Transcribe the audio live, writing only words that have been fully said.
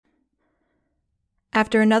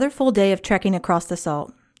After another full day of trekking across the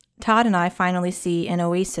salt, Todd and I finally see an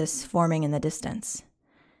oasis forming in the distance.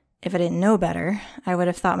 If I didn't know better, I would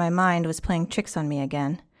have thought my mind was playing tricks on me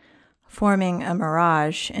again, forming a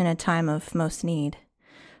mirage in a time of most need.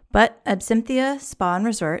 But Absinthia Spa and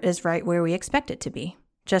Resort is right where we expect it to be,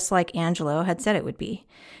 just like Angelo had said it would be.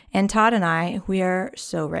 And Todd and I, we are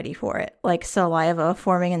so ready for it, like saliva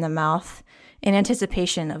forming in the mouth in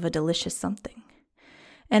anticipation of a delicious something.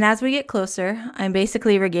 And as we get closer, I'm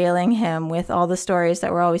basically regaling him with all the stories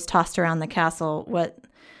that were always tossed around the castle, what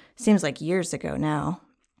seems like years ago now.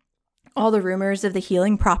 All the rumors of the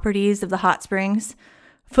healing properties of the hot springs,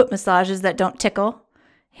 foot massages that don't tickle,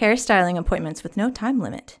 hairstyling appointments with no time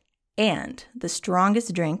limit, and the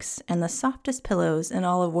strongest drinks and the softest pillows in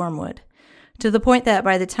all of Wormwood, to the point that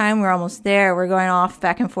by the time we're almost there, we're going off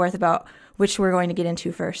back and forth about which we're going to get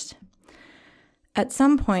into first. At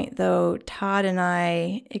some point, though, Todd and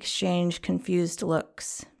I exchange confused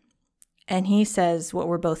looks, and he says what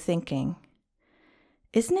we're both thinking.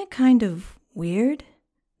 Isn't it kind of weird?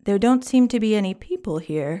 There don't seem to be any people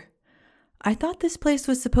here. I thought this place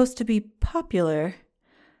was supposed to be popular.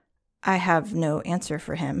 I have no answer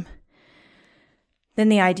for him. Then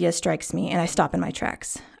the idea strikes me, and I stop in my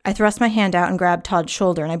tracks. I thrust my hand out and grab Todd's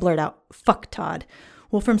shoulder, and I blurt out, "Fuck Todd.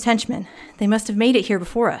 Wolfram's henchmen. They must have made it here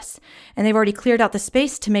before us, and they've already cleared out the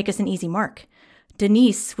space to make us an easy mark.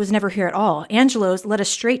 Denise was never here at all. Angelo's led us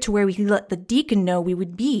straight to where we let the deacon know we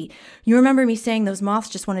would be. You remember me saying those moths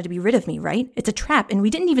just wanted to be rid of me, right? It's a trap, and we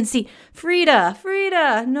didn't even see...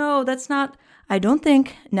 Frida! No, that's not... I don't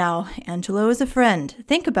think... Now, Angelo is a friend.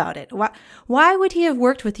 Think about it. Why would he have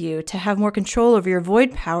worked with you to have more control over your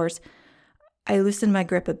void powers? I loosened my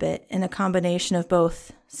grip a bit in a combination of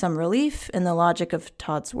both some relief in the logic of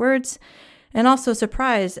Todd's words and also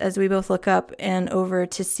surprise as we both look up and over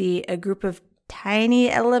to see a group of tiny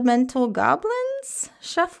elemental goblins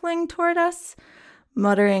shuffling toward us,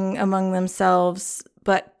 muttering among themselves,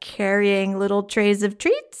 but carrying little trays of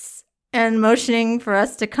treats and motioning for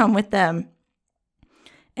us to come with them.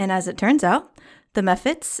 And as it turns out, the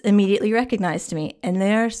Mephits immediately recognized me, and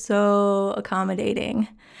they're so accommodating.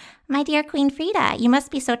 "My dear Queen Frida, you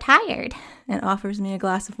must be so tired," and offers me a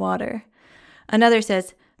glass of water. Another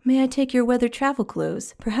says, "May I take your weather travel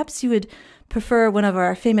clothes? Perhaps you would prefer one of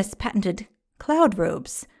our famous patented cloud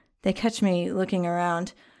robes." They catch me looking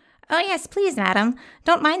around. "Oh yes, please, madam.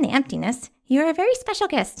 Don't mind the emptiness. You're a very special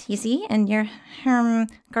guest, you see, and your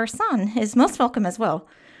garçon is most welcome as well."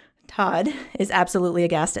 Todd is absolutely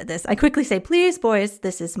aghast at this. I quickly say, "Please, boys,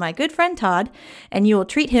 this is my good friend Todd, and you will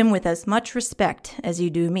treat him with as much respect as you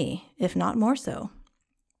do me, if not more so."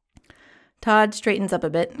 Todd straightens up a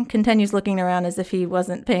bit and continues looking around as if he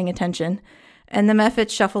wasn't paying attention, and the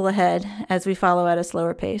Mephits shuffle ahead as we follow at a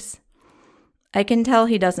slower pace. I can tell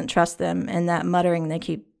he doesn't trust them and that muttering they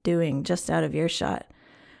keep doing just out of earshot.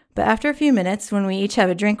 But after a few minutes, when we each have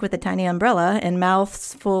a drink with a tiny umbrella and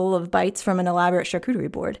mouths full of bites from an elaborate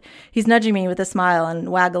charcuterie board, he's nudging me with a smile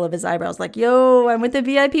and waggle of his eyebrows like, "Yo, I'm with the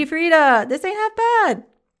VIP Frida. This ain't half bad."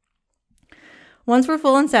 Once we're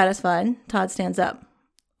full and satisfied, Todd stands up.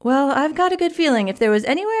 "Well, I've got a good feeling if there was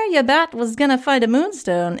anywhere ya bat was gonna find a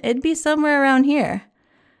moonstone, it'd be somewhere around here."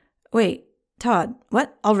 "Wait, Todd,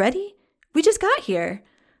 what? Already? We just got here.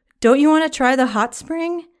 Don't you want to try the hot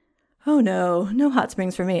spring?" "Oh no hot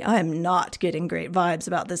springs for me. I am not getting great vibes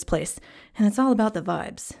about this place, and it's all about the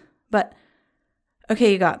vibes. But,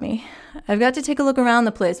 okay, you got me. I've got to take a look around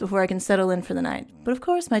the place before I can settle in for the night. But of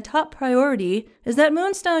course, my top priority is that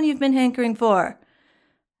moonstone you've been hankering for."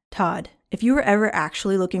 "Todd, if you were ever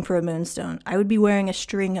actually looking for a moonstone, I would be wearing a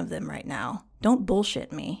string of them right now. Don't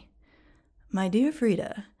bullshit me." "My dear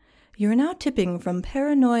Frida, you are now tipping from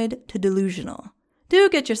paranoid to delusional. Do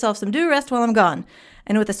get yourself some due rest while I'm gone."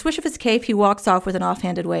 And with a swish of his cape, he walks off with an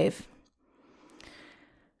offhanded wave.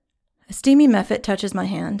 A steamy Mephit touches my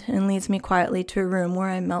hand and leads me quietly to a room where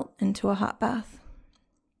I melt into a hot bath.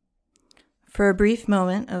 For a brief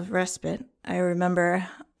moment of respite, I remember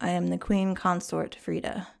I am the queen consort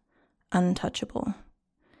Frida, untouchable.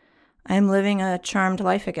 I am living a charmed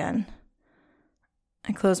life again.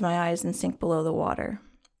 I close my eyes and sink below the water.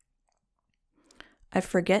 I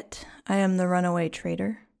forget I am the runaway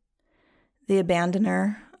traitor, the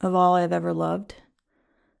abandoner of all I've ever loved,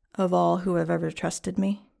 of all who have ever trusted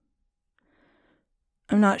me.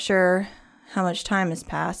 I'm not sure how much time has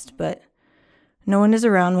passed, but no one is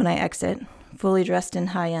around when I exit, fully dressed in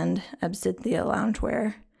high-end Absinthia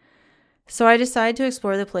loungewear. So I decide to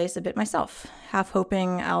explore the place a bit myself, half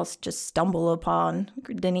hoping I'll just stumble upon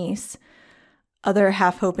Denise, other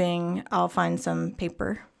half hoping I'll find some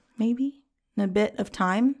paper, maybe, and a bit of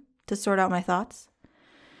time to sort out my thoughts.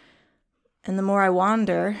 And the more I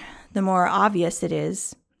wander, the more obvious it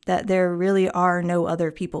is that there really are no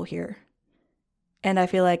other people here. And I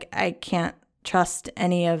feel like I can't trust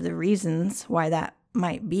any of the reasons why that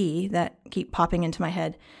might be that keep popping into my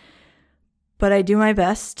head. But I do my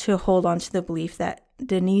best to hold on to the belief that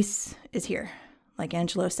Denise is here, like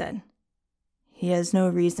Angelo said. He has no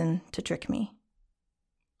reason to trick me.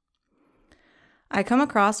 I come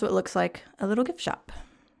across what looks like a little gift shop.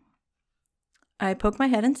 I poke my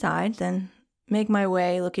head inside, then make my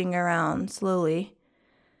way looking around slowly.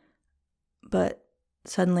 But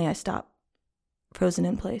suddenly I stop, frozen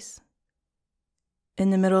in place. In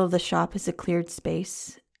the middle of the shop is a cleared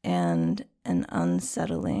space and an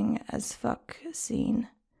unsettling as fuck scene.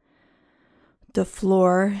 The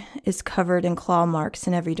floor is covered in claw marks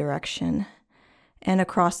in every direction, and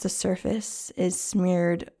across the surface is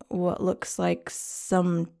smeared what looks like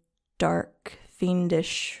some dark,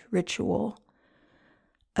 fiendish ritual.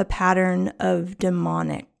 A pattern of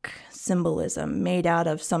demonic symbolism made out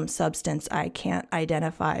of some substance I can't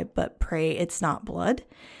identify, but pray it's not blood.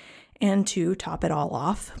 And to top it all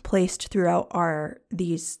off, placed throughout are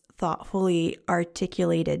these thoughtfully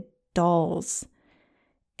articulated dolls.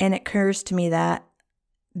 And it occurs to me that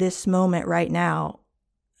this moment right now,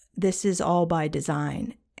 this is all by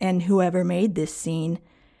design. And whoever made this scene,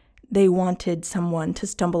 they wanted someone to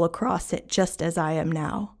stumble across it just as I am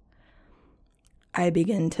now. I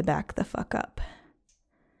begin to back the fuck up.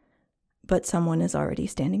 But someone is already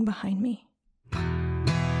standing behind me.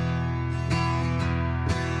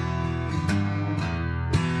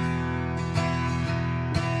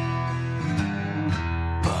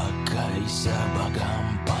 Покайся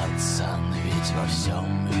богам, пацан, ведь во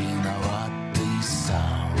всем виноват ты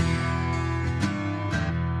сам.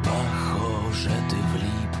 Похоже, ты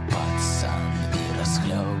влип, пацан, и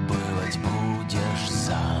расхлебывать будешь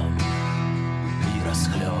сам. И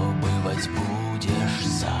расхлебывать будешь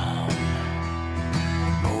сам.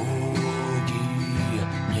 Боги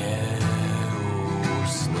не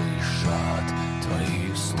услышат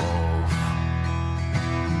твоих слов.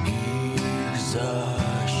 Их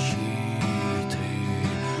защиты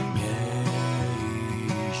не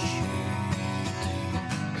ищи ты.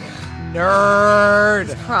 Nerd!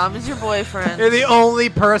 Crom is your boyfriend. You're the only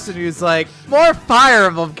person who's like, more Fire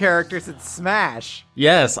Emblem characters in Smash.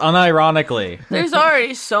 Yes, unironically. There's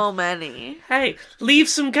already so many. Hey, leave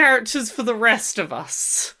some characters for the rest of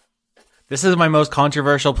us. This is my most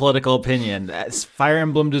controversial political opinion. Fire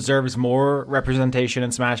Emblem deserves more representation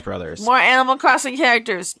in Smash Brothers. More Animal Crossing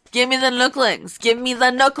characters. Give me the Nooklings. Give me the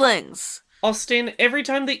Nooklings. Austin, every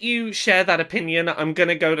time that you share that opinion, I'm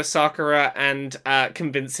gonna go to Sakura and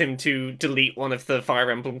convince him to delete one of the Fire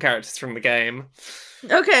Emblem characters from the game.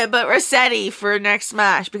 Okay, but Rossetti for next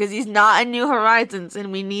Smash, because he's not in New Horizons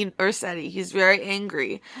and we need Rossetti. He's very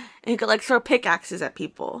angry. And he could like throw pickaxes at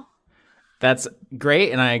people. That's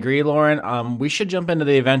great, and I agree, Lauren. We should jump into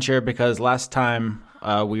the adventure because last time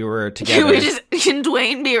we were together. Can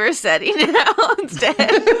Dwayne be Rossetti now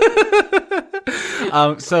instead?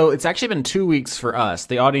 So it's actually been 2 weeks for us.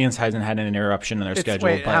 The audience hasn't had an interruption in their schedule.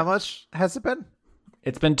 Wait, but how much has it been?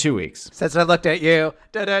 It's been 2 weeks. Since I looked at you.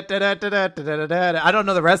 Da-da-da-da-da-da-da-da-da. I don't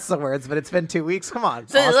know the rest of the words, but it's been 2 weeks. Come on.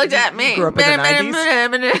 So Austin, he looked at me. You grew up in the 90s?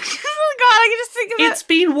 Oh God, I can just think of it. It's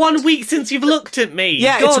been 1 week since you've looked at me.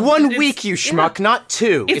 Yeah, God, it's 1 week, you schmuck, not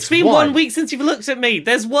two. It's been 1 week since you've looked at me.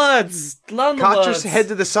 There's words. Learn the Caught words. your head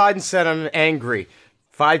to the side and said I'm angry.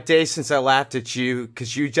 5 days since I laughed at you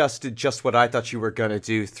because you just did just what I thought you were going to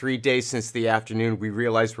do. 3 days since the afternoon, we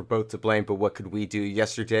realized we're both to blame, but what could we do?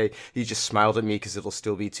 Yesterday, you just smiled at me because it'll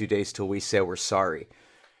still be 2 days till we say we're sorry.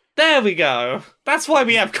 There we go. That's why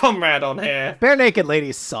we have Comrade on here. Bare Naked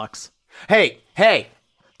Ladies sucks. Hey,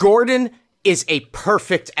 Gordon is a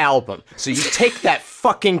perfect album, so you take that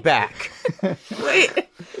fucking back. Wait.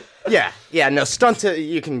 Yeah, no,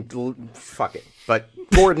 you can, fuck it, but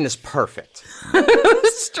Gordon is perfect.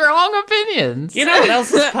 Strong opinions. You know what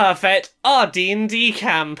else is perfect? Our D&D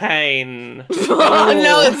campaign. Oh,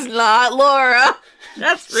 no, it's not, Laura.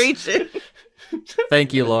 That's reaching.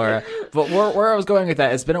 Thank you, Laura. But where I was going with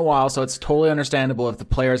that, it's been a while, so it's totally understandable if the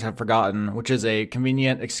players have forgotten, which is a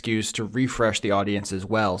convenient excuse to refresh the audience as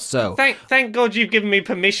well. So Thank God you've given me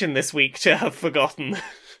permission this week to have forgotten.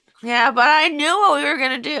 Yeah, but I knew what we were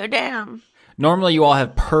going to do. Damn. normally you all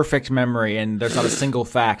have perfect memory and there's not a single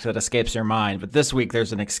fact that escapes your mind, but this week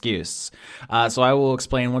there's an excuse. So I will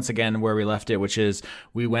explain once again where we left it, which is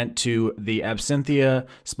we went to the Absinthia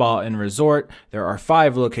Spa and Resort. There are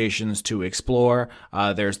 5 locations to explore.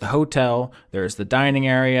 There's the hotel, there's the dining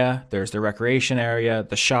area, there's the recreation area,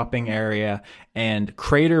 the shopping area, and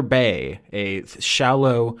Crater Bay, a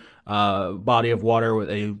shallow body of water with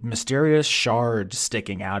a mysterious shard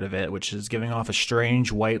sticking out of it, which is giving off a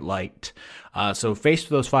strange white light. So faced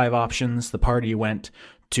with those 5 options, the party went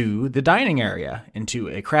to the dining area, into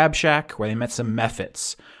a crab shack where they met some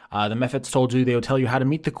mephits. The mephits told you they would tell you how to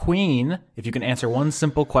meet the queen if you can answer one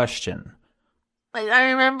simple question.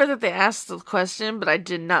 I remember that they asked the question, but I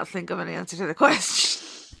did not think of an answer to the question.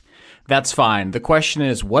 That's fine. The question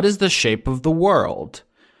is, what is the shape of the world?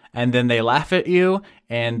 And then they laugh at you,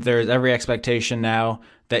 and there's every expectation now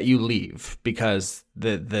that you leave because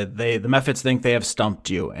the mephits think they have stumped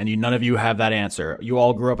you, and none of you have that answer. You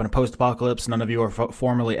all grew up in a post-apocalypse. None of you are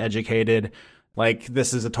formally educated. Like,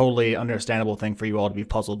 this is a totally understandable thing for you all to be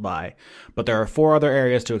puzzled by. But there are 4 other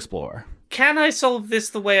areas to explore. Can I solve this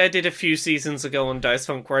the way I did a few seasons ago on Dice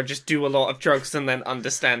Funk, where I just do a lot of drugs and then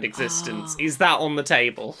understand existence? Is that on the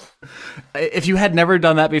table? If you had never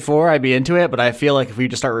done that before, I'd be into it, but I feel like if we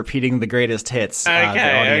just start repeating the greatest hits, the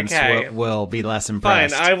audience will be less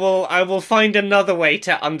impressed. Fine, I will find another way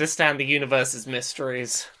to understand the universe's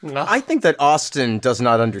mysteries. I think that Austin does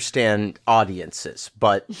not understand audiences,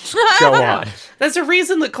 but go on. There's a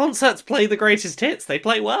reason that concerts play the greatest hits. They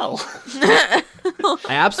play well. I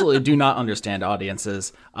absolutely do not understand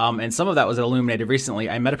audiences, and some of that was illuminated recently.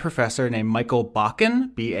 I met a professor named Michael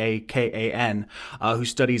Bakan, B-A-K-A-N, who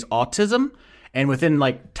studies autism, and within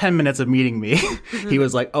like 10 minutes of meeting me, he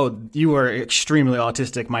was like, "Oh, you are extremely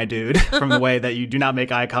autistic, my dude, from the way that you do not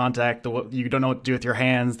make eye contact, you don't know what to do with your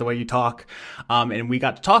hands, the way you talk." And we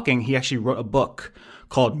got to talking. He actually wrote a book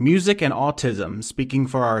called Music and Autism, Speaking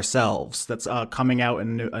for Ourselves, that's coming out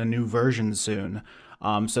in a new version soon.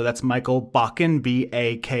 So that's Michael Bakan,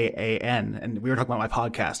 B-A-K-A-N. And we were talking about my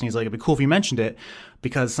podcast, and he's like, it'd be cool if you mentioned it,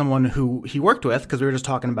 because someone who he worked with, because we were just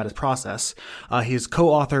talking about his process, his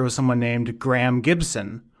co-author was someone named Graham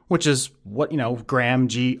Gibson, which is what, Graham,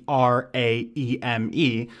 G-R-A-E-M-E.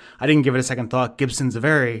 I didn't give it a second thought. Gibson's a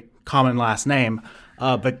very common last name.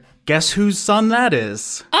 But guess whose son that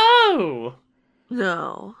is? Oh!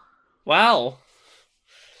 No. Wow.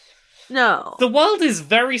 No. The world is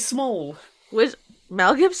very small. Was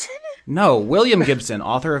Mel Gibson? No, William Gibson,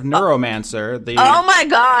 author of Neuromancer. Oh my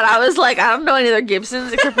god, I was like, I don't know any other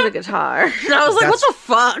Gibsons except for the guitar. And I was like, what the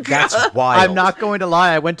fuck? That's wild. I'm not going to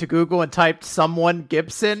lie. I went to Google and typed someone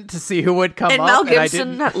Gibson to see who would come and up. Mel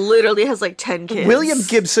Gibson literally has like 10 kids. William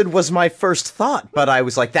Gibson was my first thought, but I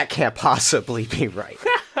was like, that can't possibly be right.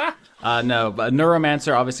 No, but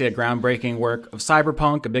Neuromancer, obviously a groundbreaking work of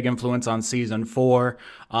cyberpunk, a big influence on season 4.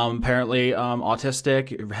 Apparently,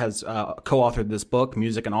 Autistic has co-authored this book,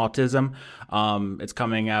 Music and Autism. It's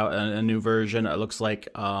coming out a new version. It looks like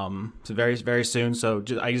it's very, very soon. So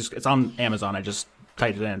it's on Amazon. I just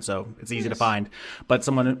typed it in, so it's easy to find. But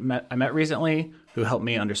someone I met recently who helped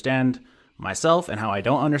me understand myself and how I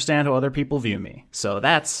don't understand how other people view me. So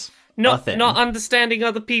that's not understanding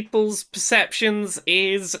other people's perceptions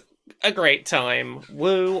is a great time.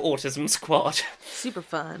 Woo, Autism Squad. Super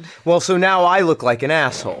fun. Well, so now I look like an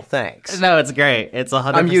asshole. Thanks. No, it's great. It's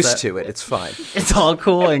 100%. I'm used to it. It's fine. It's all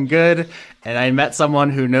cool and good. And I met someone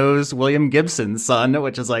who knows William Gibson's son,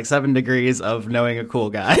 which is like 7 degrees of knowing a cool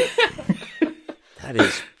guy. That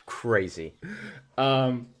is crazy.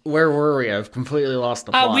 Where were we? I've completely lost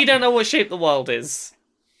the plot. We don't know what shape the world is.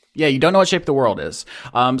 Yeah, you don't know what shape the world is.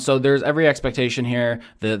 So there's every expectation here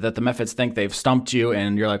that the Mephits think they've stumped you,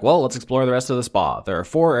 and you're like, well, let's explore the rest of the spa. There are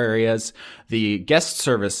 4 areas. The guest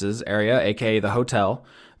services area, aka the hotel.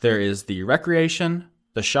 There is the recreation,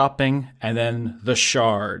 the shopping, and then the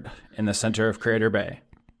Shard in the center of Crater Bay.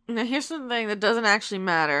 Now, here's something that doesn't actually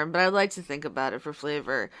matter, but I'd like to think about it for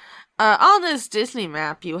flavor. On this Disney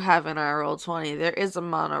map you have in our Roll20, there is a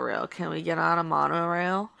monorail. Can we get on a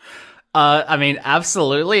monorail? I mean,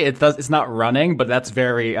 absolutely. It's not running, but that's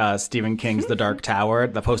very Stephen King's The Dark Tower,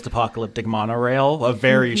 the post-apocalyptic monorail, a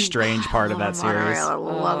very strange part of that series. I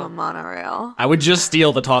love a monorail. I would just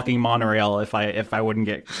steal the talking monorail if I wouldn't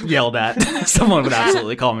get yelled at. Someone would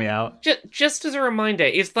absolutely call me out. Just as a reminder,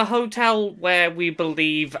 is the hotel where we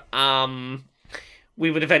believe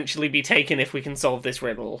we would eventually be taken if we can solve this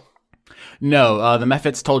riddle? No, the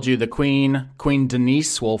Mephits told you the Queen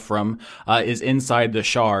Denise Wolfram, is inside the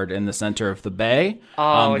Shard in the center of the bay.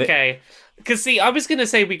 Oh, okay. Because, see, I was going to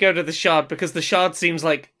say we go to the Shard because the Shard seems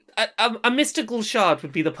like... A mystical shard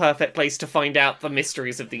would be the perfect place to find out the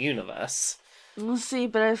mysteries of the universe. We'll see,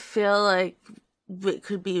 but I feel like it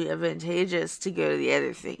could be advantageous to go to the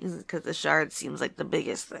other things because the shard seems like the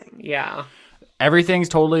biggest thing. Yeah. Everything's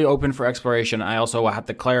totally open for exploration. I also have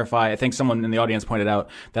to clarify, I think someone in the audience pointed out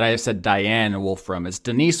that I said Diane Wolfram. It's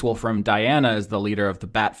Denise Wolfram. Diana is the leader of the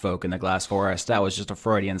Bat Folk in the Glass Forest. That was just a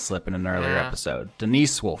Freudian slip in an earlier episode.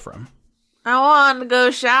 Denise Wolfram. I want to go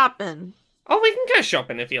shopping. Oh, we can go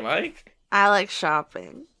shopping if you like. I like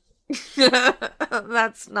shopping.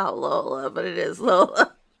 That's not Lola, but it is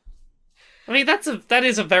Lola. I mean, that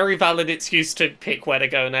is a very valid excuse to pick where to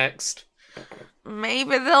go next.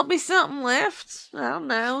 Maybe there'll be something left. I don't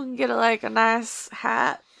know. Get a nice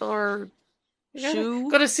hat or shoe.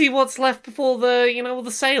 Got to see what's left before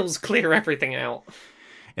the sales clear everything out.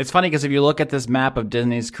 It's funny because if you look at this map of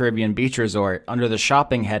Disney's Caribbean Beach Resort, under the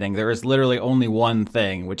shopping heading, there is literally only one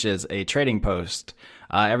thing, which is a trading post.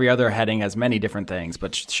 Every other heading has many different things,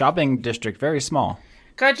 but shopping district, very small.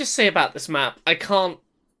 Can I just say about this map, I can't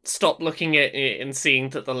stop looking at it and seeing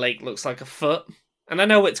that the lake looks like a foot. And I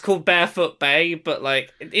know it's called Barefoot Bay, but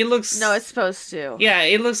it looks... No, it's supposed to. Yeah,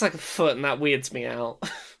 it looks like a foot, and that weirds me out.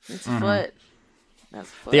 It's a foot. That's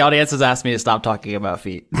a foot. The audience has asked me to stop talking about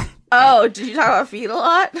feet. Oh, did you talk about feet a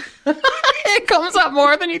lot? It comes up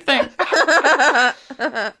more than you think.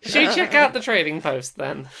 Should we check out the trading post,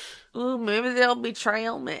 then? Ooh, maybe there'll be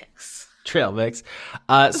trail mix. Trail mix.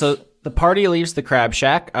 So the party leaves the Crab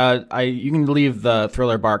Shack. You can leave the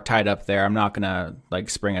Thriller bark tied up there. I'm not gonna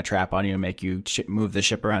spring a trap on you and make you move the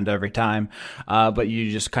ship around every time. But you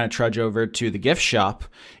just kind of trudge over to the gift shop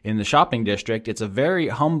in the shopping district. It's a very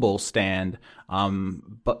humble stand.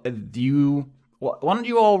 But why don't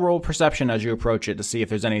you all roll perception as you approach it to see if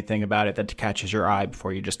there's anything about it that catches your eye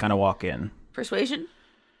before you just kind of walk in. Persuasion?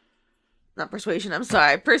 Not persuasion, I'm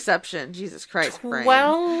sorry. Perception. Jesus Christ, brain.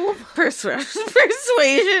 12? Persuasion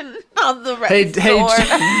on the right sword.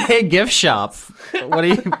 Hey, gift shop. What do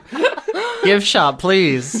you... Gift shop,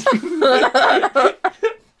 please. I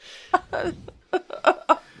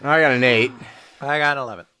got an 8. I got an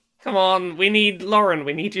 11. Come on, Lauren,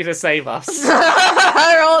 we need you to save us.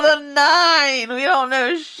 I rolled a 9. We don't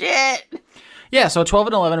know shit. Yeah, so 12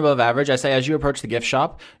 and 11 above average. I say as you approach the gift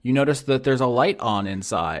shop, you notice that there's a light on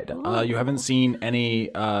inside. You haven't seen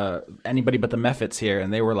anybody but the Mephits here,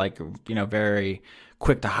 and they were very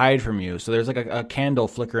quick to hide from you. So there's a candle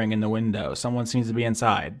flickering in the window. Someone seems to be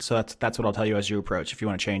inside. So that's what I'll tell you as you approach if you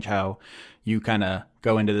want to change how you kind of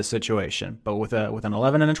go into the situation. But with an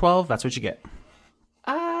 11 and a 12, that's what you get.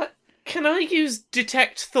 Can I use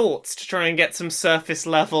detect thoughts to try and get some surface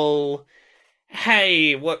level?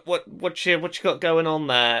 Hey, what you got going on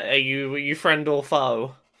there? Are you friend or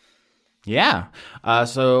foe? Yeah.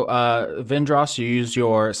 So Vindros, you use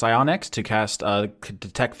your psionics to cast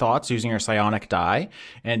detect thoughts using your psionic die,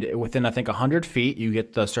 and within I think 100 feet you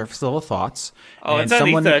get the surface level thoughts. Oh, and it's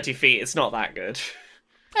only 30 feet. It's not that good.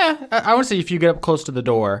 Yeah, I would say if you get up close to the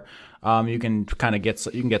door. You can kind of get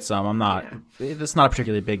some. It's not a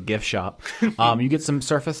particularly big gift shop. You get some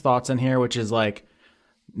surface thoughts in here, which is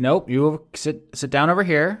nope, you sit down over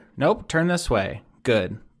here. Nope, turn this way.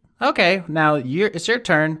 Good. Okay, now it's your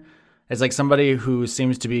turn. It's somebody who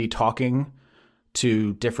seems to be talking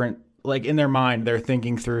to different, in their mind, they're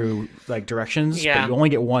thinking through directions. Yeah. But you only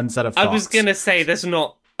get one set of thoughts. I was gonna say there's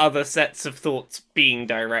not other sets of thoughts being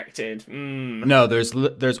directed. No,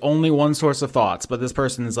 there's only one source of thoughts, but this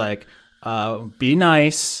person is be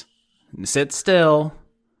nice, sit still.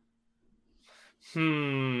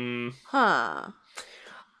 Huh.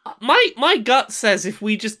 My gut says if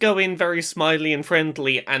we just go in very smiley and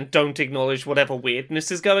friendly and don't acknowledge whatever weirdness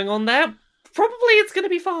is going on there, probably it's gonna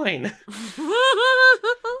be fine.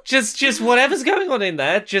 just whatever's going on in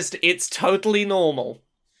there, it's totally normal.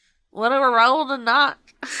 What a roll to knock.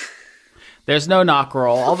 There's no knock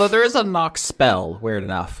roll, although there is a knock spell, weird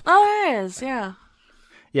enough. Oh, there is, yeah.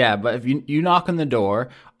 Yeah, but if you knock on the door,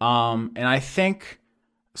 and I think...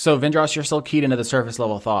 So, Vindros, you're still keyed into the surface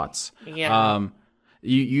level thoughts. Yeah.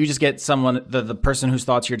 You just get someone, the person whose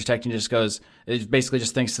thoughts you're detecting it basically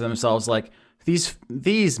just thinks to themselves, these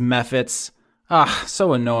Mephits,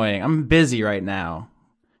 so annoying. I'm busy right now.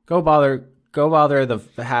 Go bother the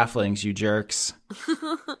halflings, you jerks.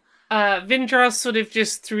 Vindros sort of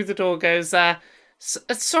just through the door goes,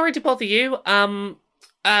 sorry to bother you.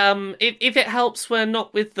 If it helps, we're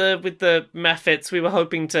not with the Mephits. We were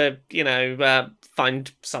hoping to,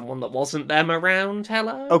 find someone that wasn't them around.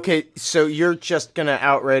 Hello? Okay, so you're just gonna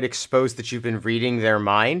outright expose that you've been reading their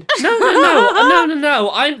mind?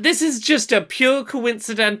 No. This is just a pure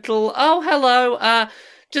coincidental. Oh, hello.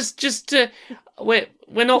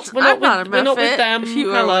 We're not with them.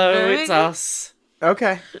 Hello, it's us.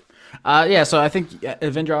 Okay. Yeah, so I think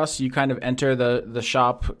Vindros, you kind of enter the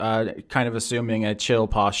shop, kind of assuming a chill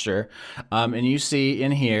posture, and you see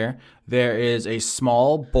in here there is a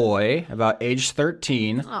small boy about age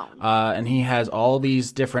 13, and he has all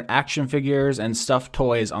these different action figures and stuffed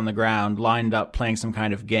toys on the ground lined up playing some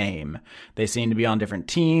kind of game. They seem to be on different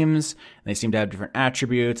teams, and they seem to have different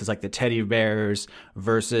attributes. It's like the teddy bears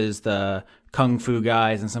versus the kung fu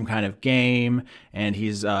guys in some kind of game, and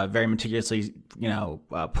he's very meticulously,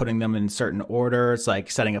 putting them in certain order. It's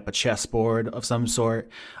like setting up a chessboard of some sort.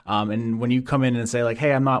 And when you come in and say like,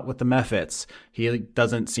 "Hey, I'm not with the Mephits," he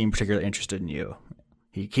doesn't seem particularly interested in you.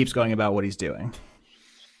 He keeps going about what he's doing.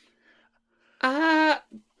 Tell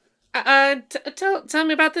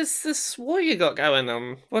me about this war you got going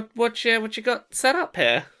on. What you got set up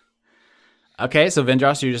here? Okay, so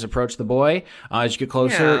Vindros, you just approach the boy. As you get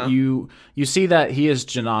closer, Yeah. you see that he is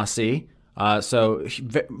Genasi.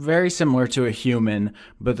 Very similar to a human,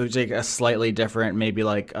 but there's like a slightly different, maybe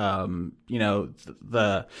like if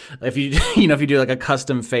you if you do like a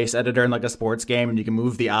custom face editor in like a sports game, and you can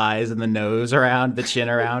move the eyes and the nose around, the chin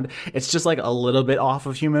around, it's just like a little bit off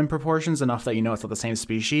of human proportions, enough that it's not the same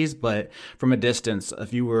species. But from a distance,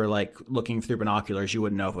 if you were like looking through binoculars, you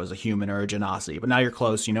wouldn't know if it was a human or a Genasi. But now you're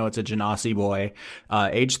close, it's a Genasi boy,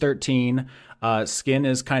 age 13. Skin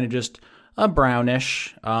is kind of just a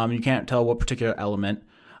brownish. You can't tell what particular element.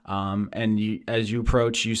 And as you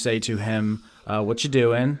approach, you say to him, "What you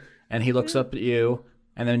doing?" And he looks up at you,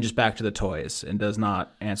 and then just back to the toys, and does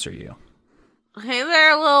not answer you. Hey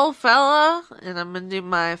there, little fella. And I'm gonna do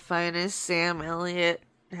my finest Sam Elliott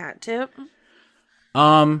hat tip.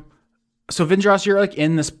 So Vindros, you're like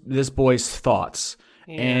in this boy's thoughts,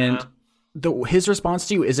 Yeah. and his response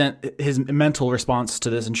to you isn't, his mental response to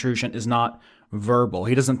this intrusion is not verbal.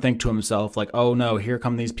 He doesn't think to himself like, "Oh no, here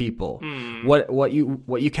come these people." What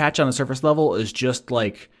you catch on the surface level is just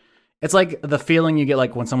like, it's like the feeling you get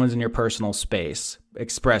like when someone's in your personal space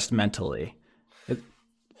expressed mentally, if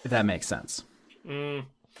that makes sense.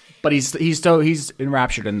 But he's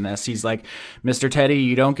enraptured in this. He's like, "Mr. Teddy,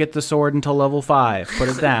 you don't get the sword until level 5. Put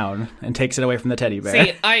it down," and takes it away from the teddy bear.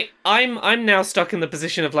 See, I'm now stuck in the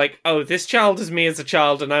position of like, oh, this child is me as a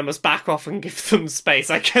child, and I must back off and give them space.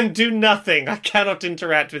 I can do nothing. I cannot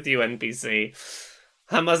interact with you, NPC.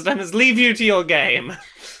 I must leave you to your game.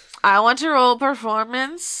 I want to roll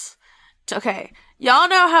performance. Okay, y'all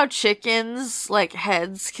know how chickens, like,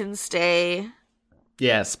 heads can stay...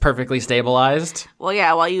 Yes, perfectly stabilized. Well,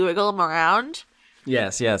 yeah, while you wiggle them around.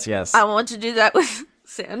 Yes. I want to do that with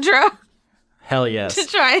Sandra Hell yes. to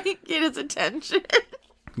try and get his attention.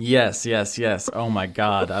 Yes. Oh my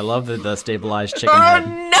god, I love the stabilized chicken Oh head.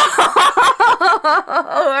 no!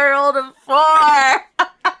 I rolled a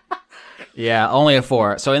 4. Yeah, only a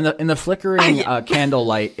 4. So in the flickering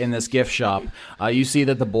candlelight in this gift shop, you see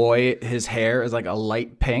that the boy, his hair is like a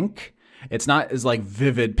light pink. It's not as like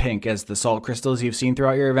vivid pink as the salt crystals you've seen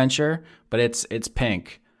throughout your adventure, but it's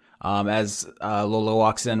pink. As Lola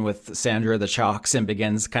walks in with Sandra the Chalks and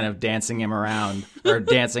begins kind of dancing him around, or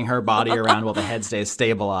dancing her body around while the head stays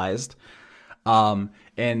stabilized. And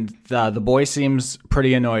the boy seems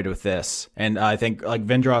pretty annoyed with this. And I think, like,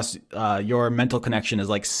 Vindros, your mental connection is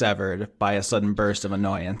like severed by a sudden burst of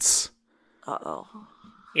annoyance. Uh-oh.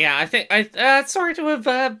 Yeah, I think sorry to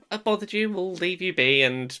have bothered you. We'll leave you be,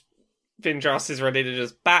 and Vindros is ready to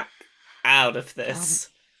just back out of this.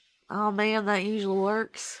 Oh man, that usually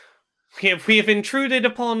works. We have intruded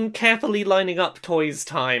upon carefully lining up toys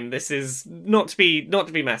time. This is not to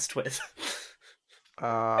be messed with.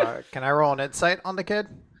 Can I roll an insight on the kid?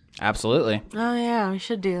 Absolutely. Oh yeah, we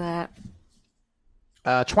should do that.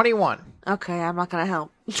 21. Okay, I'm not gonna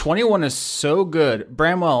help. 21 is so good.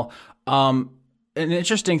 Bramwell, an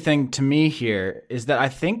interesting thing to me here is that I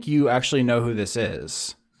think you actually know who this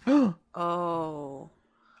is. Oh.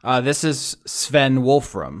 This is Sven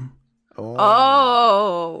Wolfram.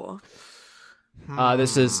 Oh.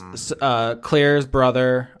 This is Claire's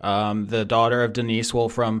brother, the daughter of Denise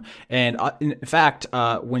Wolfram. And in fact,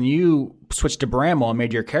 when you switched to Bramwell and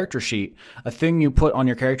made your character sheet, a thing you put on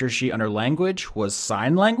your character sheet under language was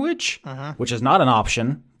sign language, which is not an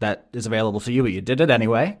option that is available to you, but you did it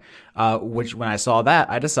anyway. Which, when I saw that,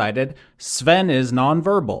 I decided Sven is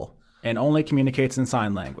nonverbal and only communicates in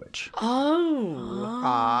sign language.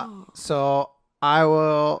 So I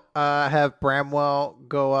will have Bramwell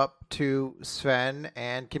go up to Sven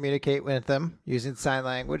and communicate with him using sign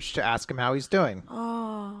language to ask him how he's doing.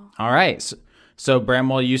 Oh. All right. So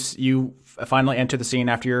Bramwell, you finally enter the scene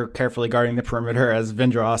after you're carefully guarding the perimeter as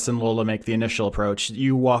Vindros and Lola make the initial approach.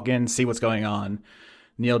 You walk in, see what's going on,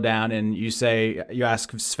 kneel down, and you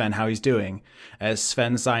ask Sven how he's doing. As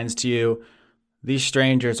Sven signs to you, These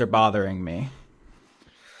strangers are bothering me.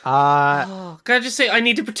 Can I just say I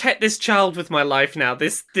need to protect this child with my life now?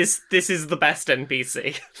 This is the best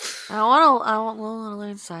NPC. I want Lola to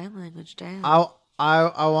learn sign language, damn. I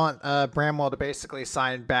want Bramwell to basically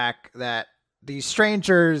sign back that these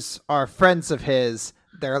strangers are friends of his.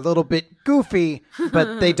 They're a little bit goofy,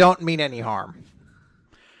 but they don't mean any harm.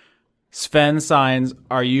 Sven signs,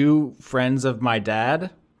 are you friends of my dad?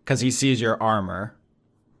 Because he sees your armor.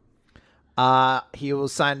 He will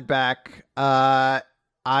sign back,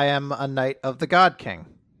 I am a knight of the God King.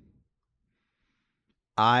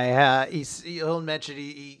 He'll mention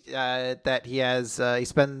that he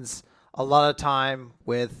spends a lot of time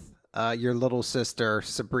with your little sister,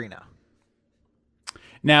 Sabrina.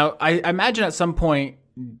 Now, I imagine at some point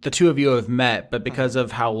the two of you have met, but because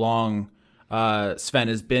of how long Sven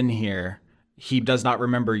has been here, he does not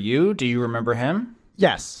remember you. Do you remember him?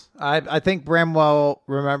 Yes. I think Bramwell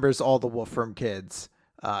remembers all the Wolfram kids.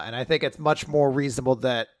 And I think it's much more reasonable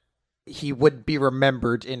that he would be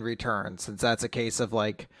remembered in return, since that's a case of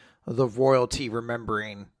like the royalty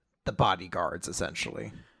remembering the bodyguards,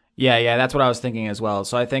 essentially. Yeah, that's what I was thinking as well.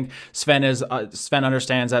 So I think Sven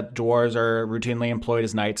understands that dwarves are routinely employed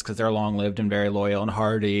as knights because they're long-lived and very loyal and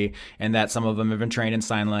hardy, and that some of them have been trained in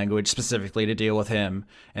sign language specifically to deal with him.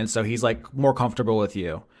 And so he's like more comfortable with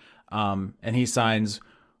you. And he signs,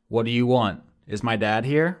 "What do you want? Is my dad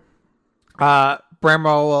here?"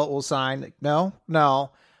 Bramwell will sign,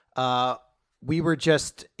 No. We were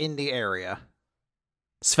just in the area.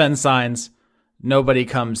 Sven signs, "Nobody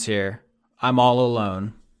comes here. I'm all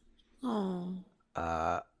alone." Oh.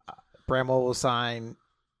 Bramwell will sign,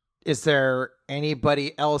 is there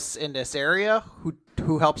anybody else in this area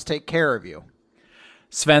who helps take care of you?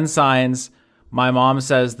 Sven signs, "My mom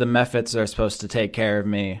says the Mephits are supposed to take care of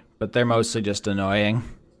me, but they're mostly just annoying."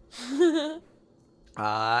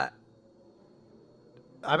 I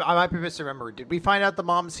might be misremembering. Did we find out the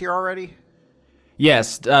mom's here already?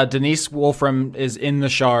 Yes, Denise Wolfram is in the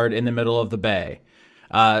shard in the middle of the bay.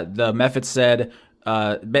 The Mephits said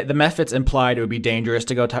the Mephits implied it would be dangerous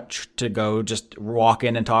to go just walk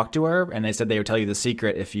in and talk to her, and they said they would tell you the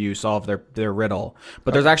secret if you solve their riddle.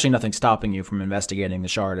 But there's actually nothing stopping you from investigating the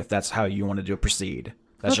shard if that's how you wanted to proceed.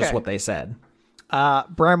 That's just what they said.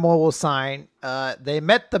 Bramwell will sign. They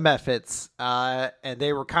met the Mephits, and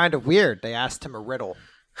they were kind of weird. They asked him a riddle.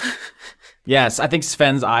 Yes, I think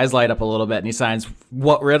Sven's eyes light up a little bit, and he signs,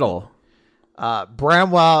 "What riddle?"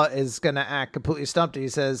 Bramwell is going to act completely stumped. He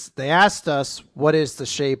says, they asked us, what is the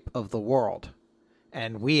shape of the world?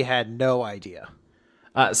 And we had no idea.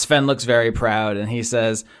 Sven looks very proud, and he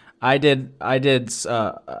says, I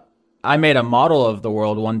made a model of the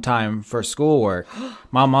world one time for schoolwork.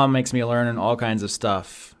 My mom makes me learn all kinds of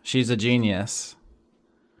stuff. She's a genius."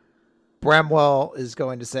 Bramwell is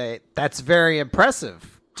going to say, that's very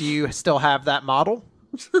impressive. Do you still have that model?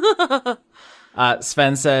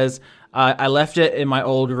 Sven says, I left it in my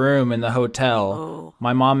old room in the hotel. Oh.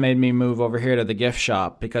 My mom made me move over here to the gift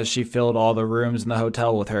shop because she filled all the rooms in the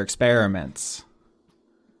hotel with her experiments.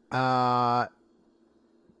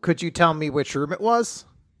 Could you tell me which room it was?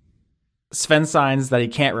 Sven signs that he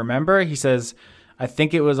can't remember. He says, I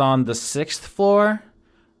think it was on the 6th floor.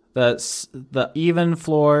 The even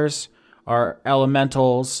floors are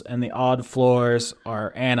elementals, and the odd floors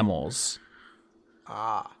are animals.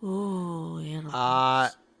 Ooh,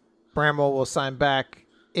 animals. Bramwell will sign back.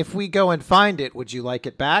 If we go and find it, would you like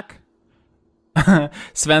it back?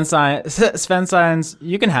 Sven signs,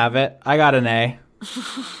 you can have it. I got an A.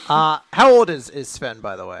 How old is Sven,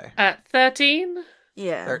 by the way? 13?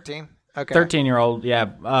 Yeah. 13? Okay. 13-year-old, yeah,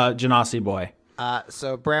 Genasi boy.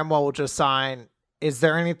 So Bramwell will just sign, is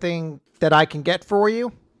there anything that I can get for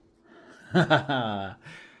you? Oh,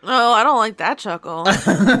 I don't like that chuckle.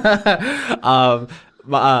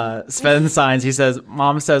 Sven signs, he says,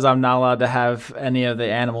 Mom says I'm not allowed to have any of the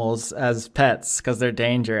animals as pets because they're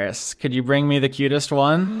dangerous. Could you bring me the cutest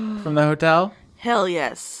one from the hotel? Hell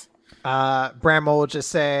yes. Bramwell will just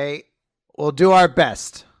say, we'll do our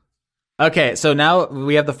best. Okay, so now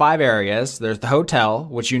we have the 5 areas. There's the hotel,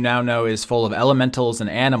 which you now know is full of elementals and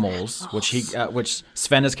animals, which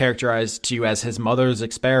Sven has characterized to you as his mother's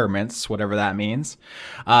experiments, whatever that means.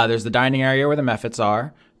 There's the dining area where the Mephits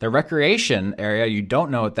are, the recreation area, you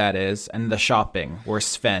don't know what that is, and the shopping where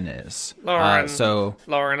Sven is. Lauren,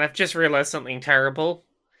 Lauren, I've just realized something terrible.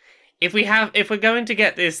 If we're going to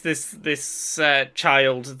get this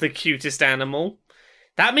child the cutest animal,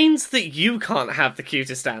 that means that you can't have the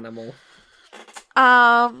cutest animal.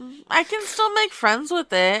 I can still make friends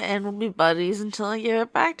with it, and we'll be buddies until I give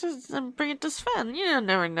it back and bring it to Sven. You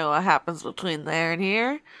never know what happens between there and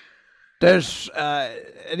here. There's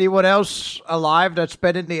anyone else alive that's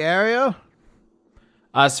been in the area?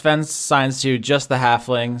 Sven signs to just the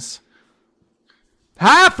halflings.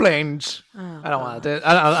 Halflings. I don't want to.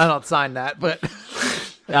 I don't sign that, but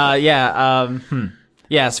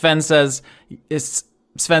yeah. Sven says,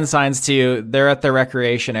 Sven signs to you. They're at the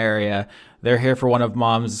recreation area. They're here for one of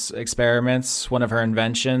Mom's experiments, one of her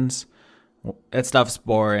inventions. That stuff's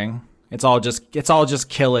boring. It's all just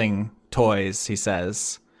killing toys, he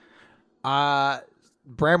says.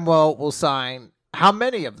 Bramwell will sign. How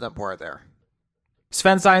many of them were there?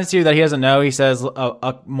 Sven signs to you that he doesn't know. He says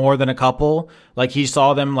more than a couple. Like he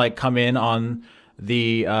saw them like come in on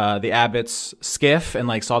the Abbott's skiff and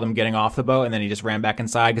like saw them getting off the boat, and then he just ran back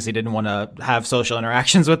inside because he didn't want to have social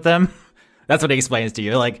interactions with them. That's what he explains to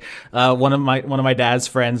you. Like one of my dad's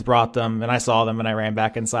friends brought them, and I saw them, and I ran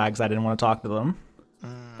back inside because I didn't want to talk to them.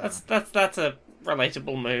 That's a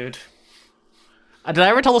relatable mood. Did I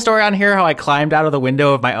ever tell the story on here how I climbed out of the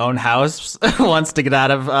window of my own house once to get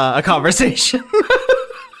out of a conversation?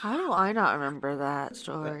 How do I not remember that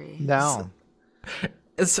story? No.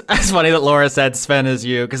 It's funny that Laura said Sven is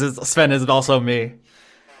you because Sven is also me.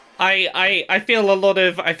 I feel a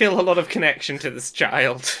lot of connection to this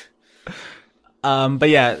child. But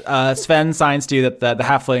yeah, Sven signs to you that the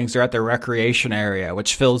halflings are at the recreation area,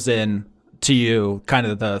 which fills in to you kind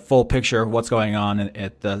of the full picture of what's going on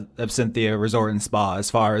at the Absinthia Resort and Spa as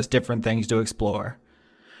far as different things to explore.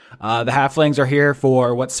 The halflings are here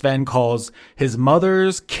for what Sven calls his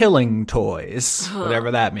mother's killing toys, whatever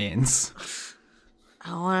that means.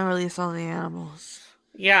 I want to release all the animals.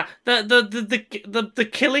 Yeah, the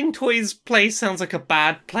killing toys place sounds like a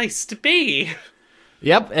bad place to be.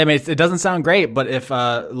 Yep, I mean it doesn't sound great, but if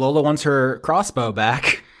Lola wants her crossbow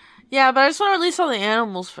back. Yeah, but I just want to release all the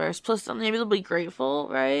animals first. Plus, maybe they'll be grateful,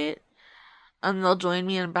 right? And they'll join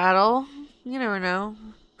me in battle. You never know.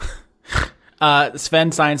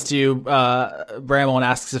 Sven signs to you, Bramwell, and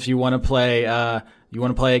asks if you want to play. You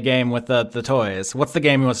want to play a game with the toys. What's the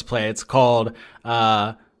game he wants to play? It's called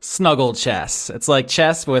Snuggle Chess. It's like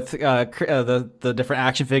chess with the different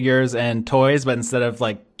action figures and toys, but instead of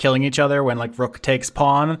like killing each other when like rook takes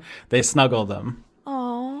pawn, they snuggle them.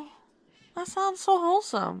 Oh, that sounds so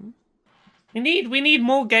wholesome. We need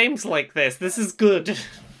more games like this. This is good.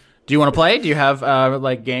 Do you want to play? Do you have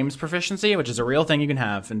like games proficiency, which is a real thing you can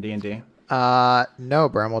have in D&D? No,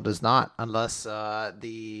 Bramwell does not, unless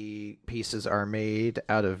the pieces are made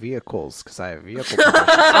out of vehicles, because I have vehicle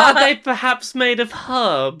proficiency. Are they perhaps made of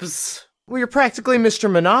herbs? Well, you're practically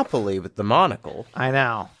Mr. Monopoly with the monocle. I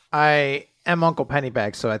know. I am Uncle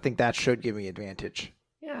Pennybags, so I think that should give me advantage.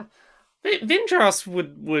 Yeah. Vindros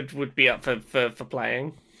would be up for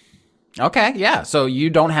playing. Okay, yeah. So you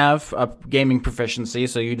don't have a gaming proficiency,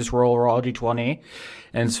 so you just roll d20,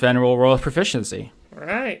 and Sven will roll proficiency.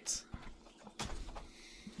 Right.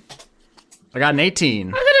 I got an 18.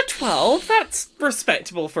 I got a 12. That's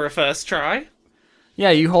respectable for a first try. Yeah,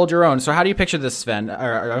 you hold your own. So how do you picture this, Sven?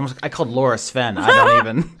 I called Laura Sven. I don't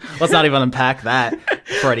even. Let's not even unpack that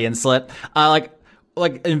Freudian slip. Like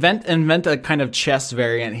invent a kind of chess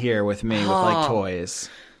variant here with me with like toys.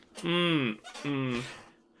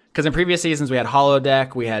 Because in previous seasons we had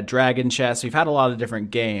Holodeck, we had Dragon Chess. We've had a lot of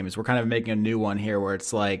different games. We're kind of making a new one here where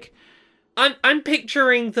it's like. I'm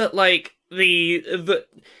picturing that like the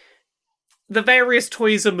various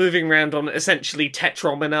toys are moving around on essentially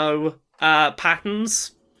Tetromino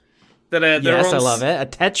patterns. Yes, I love it. A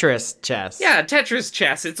Tetris chess. Yeah, Tetris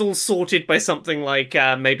chess. It's all sorted by something like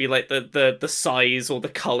maybe like the size or the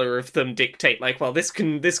color of them dictate like, well, this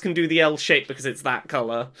can do the L shape because it's that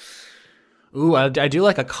color. Ooh, I do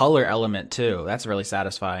like a color element too. That's really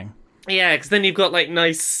satisfying. Yeah, because then you've got like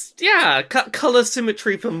nice, color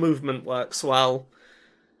symmetry for movement works well.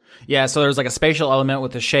 Yeah, so there's like a spatial element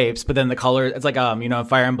with the shapes, but then the color, it's like,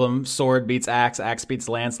 Fire Emblem, sword beats axe, axe beats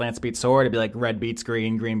lance, lance beats sword. It'd be like red beats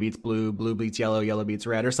green, green beats blue, blue beats yellow, yellow beats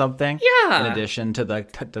red or something. Yeah. In addition to the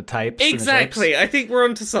types. Exactly. I think we're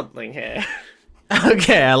onto something here.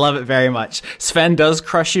 Okay, I love it very much. Sven does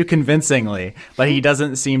crush you convincingly, but he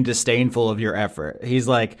doesn't seem disdainful of your effort. He's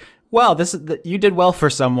like, well, you did well for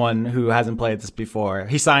someone who hasn't played this before.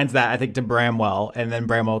 He signs that, I think, to Bramwell, and then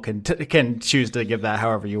Bramwell can choose to give that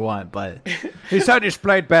however you want. But he said he's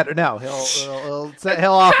played better. No, he'll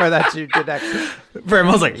offer that you did excellent.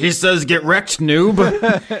 Bramwell's like, he says, get wrecked, noob.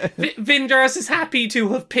 Vindros is happy to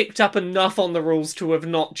have picked up enough on the rules to have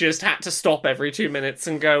not just had to stop every 2 minutes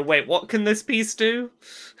and go, wait, what can this piece do?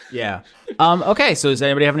 Yeah. Okay, so does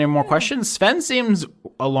anybody have any more questions? Sven seems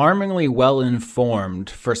alarmingly well-informed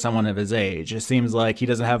for someone of his age. It seems like he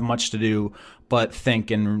doesn't have much to do but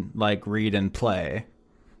think and, like, read and play.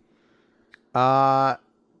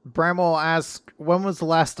 Bramwell asks, when was the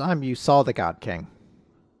last time you saw the God King?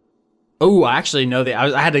 Oh, I actually know that.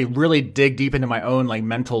 I had to really dig deep into my own like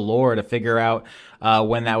mental lore to figure out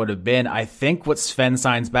when that would have been. I think what Sven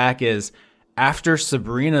signs back is after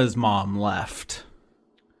Sabrina's mom left.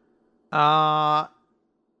 Can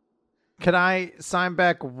I sign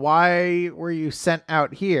back? Why were you sent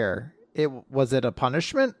out here? Was it a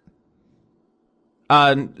punishment?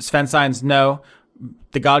 Sven signs no.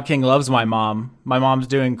 The God King loves my mom. My mom's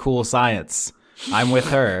doing cool science. I'm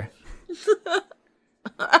with her.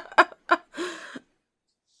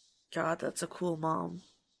 God, that's a cool mom.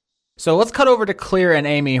 So let's cut over to Clear and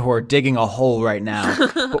Amy, who are digging a hole right now.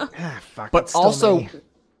 Fuck, But it's still also, me.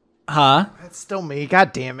 huh? It's still me.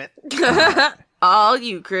 God damn it. All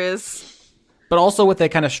you, Chris. But also with a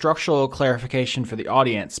kind of structural clarification for the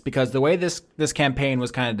audience, because the way this campaign was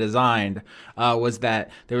kind of designed was that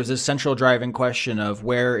there was this central driving question of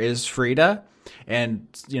where is Frida? And,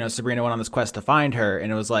 Sabrina went on this quest to find her,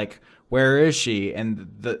 and it was like, where is she? And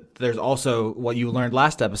there's also what you learned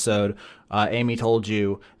last episode. Amy told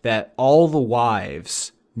you that all the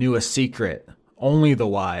wives knew a secret. Only the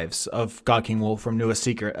wives of God King Wolfram knew a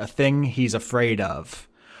secret, a thing he's afraid of.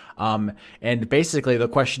 And basically the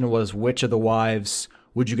question was, which of the wives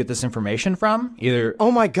would you get this information from? Either.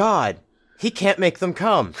 Oh my God. He can't make them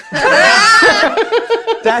come.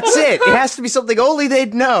 That's it. It has to be something only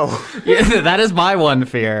they'd know. Yeah, that is my one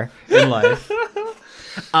fear in life.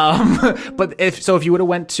 But if you would have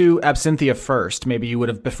went to Absinthia first, maybe you would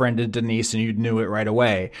have befriended Denise and you knew it right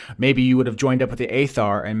away. Maybe you would have joined up with the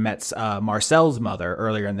Aethar and met Marcel's mother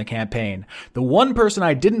earlier in the campaign. The one person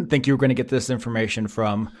I didn't think you were going to get this information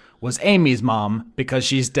from was Amy's mom, because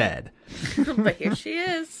she's dead. But here she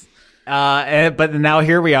is. But now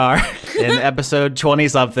here we are in episode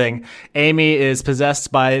 20-something. Amy is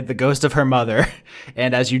possessed by the ghost of her mother.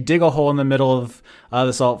 And as you dig a hole in the middle of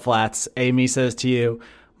the salt flats, Amy says to you,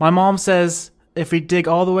 my mom says if we dig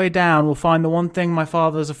all the way down, we'll find the one thing my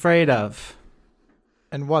father's afraid of.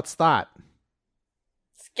 And what's that?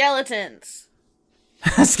 Skeletons.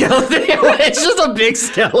 Skeleton? It's just a big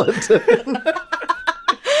skeleton.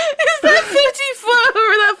 Is that 50 foot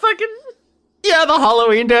or that fucking... Yeah, the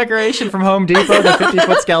Halloween decoration from Home Depot, the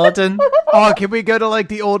 50-foot skeleton. Oh, can we go to like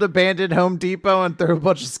the old abandoned Home Depot and throw a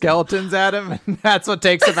bunch of skeletons at him? And that's what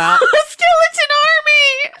takes him out. Skeleton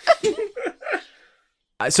army!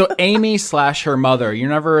 So Amy / her mother, you're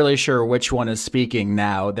never really sure which one is speaking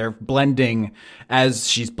now. They're blending as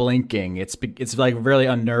she's blinking. It's like really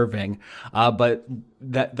unnerving. But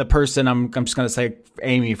that the person, I'm just going to say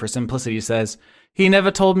Amy for simplicity, says, he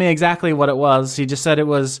never told me exactly what it was. He just said it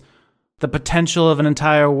was the potential of an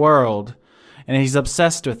entire world, and he's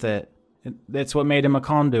obsessed with it. It's what made him a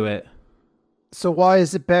conduit. So why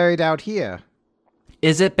is it buried out here?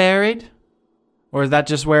 Is it buried? Or is that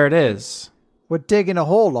just where it is? We're digging a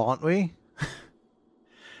hole, aren't we?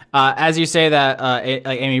 As you say that,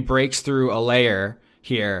 Amy breaks through a layer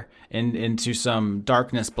here into some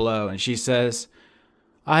darkness below, and she says,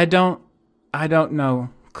 I don't know,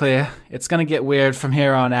 Clear. It's gonna get weird from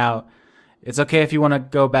here on out. It's okay if you want to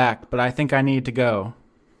go back, but I think I need to go.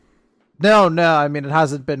 No, I mean, it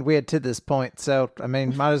hasn't been weird to this point, so, I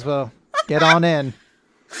mean, might as well get on in.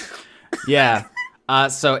 Yeah.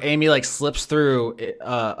 So Amy, slips through,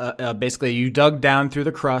 basically you dug down through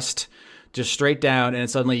the crust, just straight down, and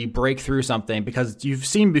suddenly you break through something, because you've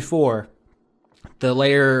seen before, the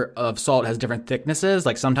layer of salt has different thicknesses.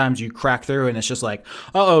 Like sometimes you crack through and it's just like,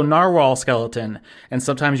 narwhal skeleton. And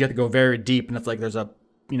sometimes you have to go very deep, and it's like there's a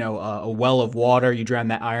well of water, you drown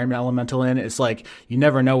that iron elemental in. It's like you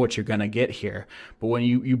never know what you're gonna get here. But when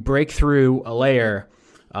you break through a layer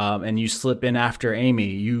and you slip in after Amy,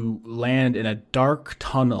 you land in a dark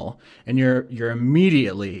tunnel, and you're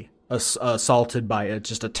immediately assaulted by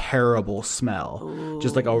just a terrible smell. Ooh.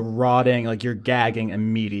 Just like a rotting, like you're gagging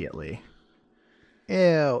immediately.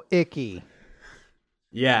 Ew, icky.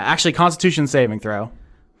 Yeah, actually, Constitution saving throw.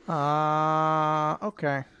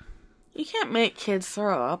 Okay. You can't make kids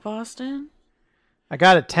throw up, Austin. I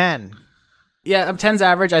got a 10. Yeah, 10's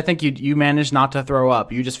average. I think you managed not to throw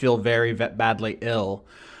up. You just feel very badly ill.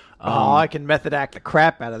 I can method act the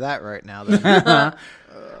crap out of that right now. Then.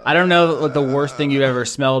 I don't know what the worst thing you've ever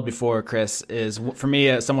smelled before, Chris, is. For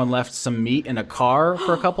me, someone left some meat in a car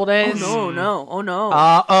for a couple days. Oh no!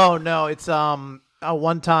 Oh no! It's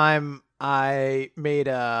one time I made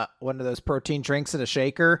one of those protein drinks in a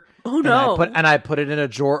shaker. Oh no! And I put it in a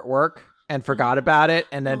drawer at work and forgot about it,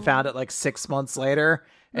 and then found it 6 months later.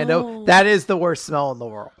 And that is the worst smell in the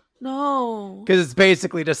world. No, because it's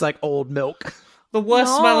basically just like old milk. The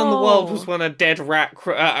worst smell in the world was when a dead rat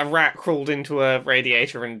crawled into a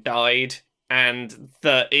radiator and died. and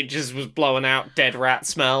that it just was blowing out dead rat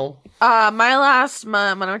smell. My last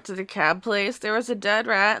month when I went to the cab place, there was a dead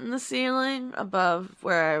rat in the ceiling above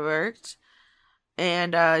where I worked,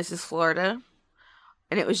 and this is Florida,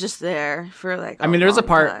 and it was just there for like. I mean, there's a long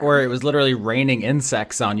part time. where it was literally raining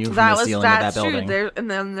insects on you from the ceiling of that that's building. true.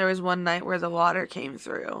 And then there was one night where the water came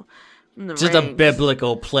through. From the Just a rain.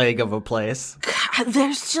 biblical plague of a place. God,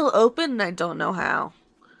 they're still open. And I don't know how.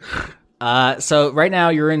 So right now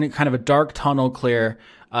you're in kind of a dark tunnel, Clear.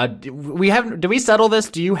 Did we settle this?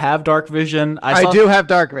 Do you have dark vision? I do have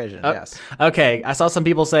dark vision, yes. Okay, I saw some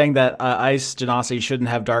people saying that Ice Genasi shouldn't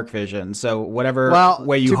have dark vision. So whatever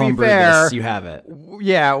way you to be homebrew fair, this, you have it.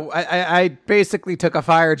 Yeah, I basically took a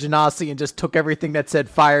fire genasi and just took everything that said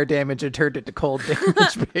fire damage and turned it to cold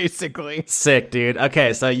damage, basically. Sick, dude.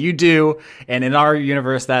 Okay, so you do, and in our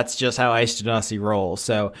universe, that's just how Ice Genasi rolls.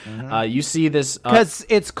 So you see this... Because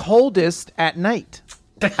it's coldest at night.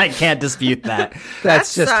 I can't dispute that.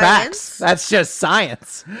 That's just science. facts. That's just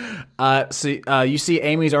science. So you see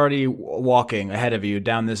Amy's already walking ahead of you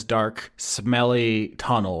down this dark, smelly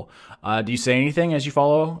tunnel. Do you say anything as you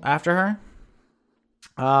follow after her?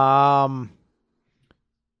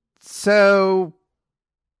 So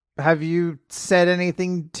have you said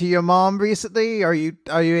anything to your mom recently? Are you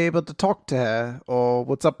able to talk to her, or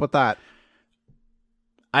what's up with that?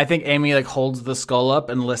 I think Amy holds the skull up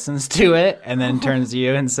and listens to it, and then turns to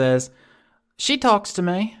you and says, "She talks to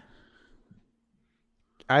me."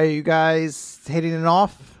 Are you guys hitting it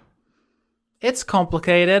off? It's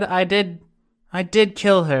complicated. I did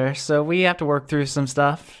kill her, so we have to work through some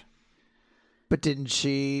stuff. But didn't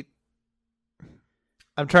she...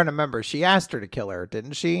 I'm trying to remember. She asked her to kill her,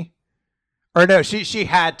 didn't she? Or no, she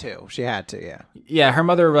had to. She had to, yeah. Yeah, her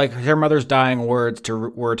mother's dying words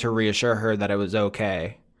were to reassure her that it was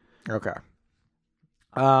okay. Okay.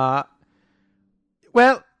 Well,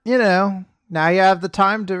 now you have the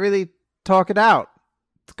time to really talk it out.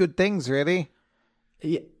 It's good things, really.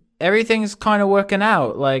 Yeah, everything's kind of working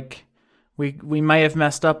out. We may have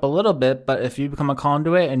messed up a little bit, but if you become a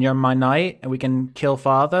conduit and you're my knight and we can kill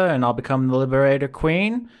father and I'll become the liberator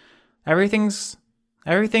queen, everything's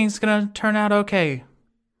gonna turn out okay.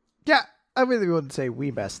 Yeah, I really wouldn't say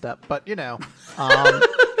we messed up, but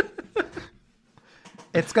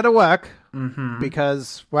it's gonna work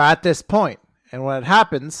because we're at this point, and when it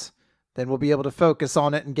happens, then we'll be able to focus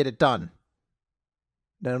on it and get it done.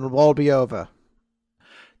 Then it'll all be over.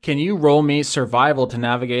 Can you roll me survival to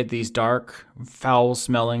navigate these dark,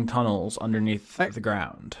 foul-smelling tunnels underneath the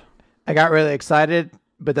ground? I got really excited,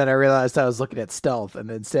 but then I realized I was looking at stealth, and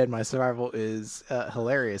instead my survival is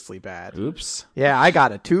hilariously bad. Oops. Yeah, I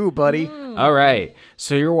got a 2, buddy. All right.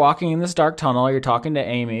 So you're walking in this dark tunnel. You're talking to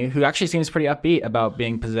Amy, who actually seems pretty upbeat about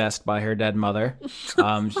being possessed by her dead mother.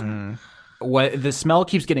 The smell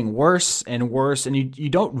keeps getting worse and worse, and you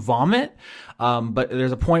don't vomit, but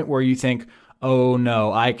there's a point where you think, oh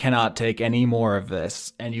no, I cannot take any more of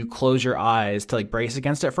this. And you close your eyes to brace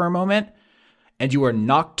against it for a moment, and you are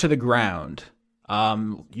knocked to the ground.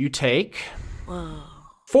 You take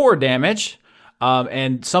 4 damage,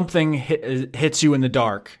 and something hits you in the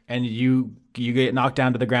dark, and you get knocked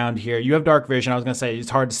down to the ground here. You have dark vision. I was going to say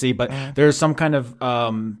it's hard to see, but there's some kind of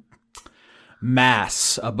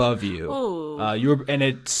mass above you. And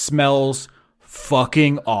it smells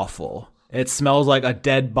fucking awful. It smells like a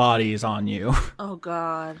dead body is on you. Oh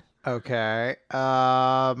God. Okay.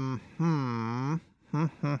 I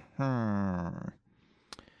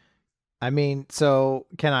mean, so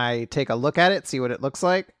can I take a look at it, see what it looks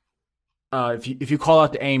like? If you call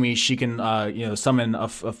out to Amy, she can summon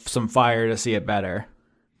some fire to see it better.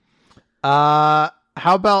 How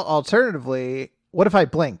about alternatively, what if I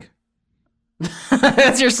blink?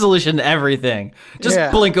 That's your solution to everything.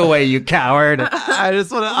 Just blink away, you coward. I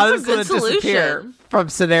just want to disappear from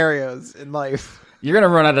scenarios in life. You're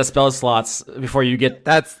gonna run out of spell slots before you get.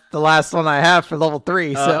 That's the last one I have for level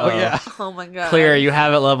 3. So yeah. Oh my God. Clear, you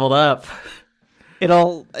have it leveled up.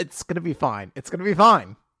 It's gonna be fine. It's gonna be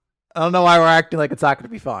fine. I don't know why we're acting like it's not gonna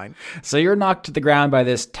be fine. So you're knocked to the ground by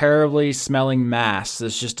this terribly smelling mass.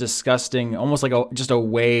 This just disgusting, almost like just a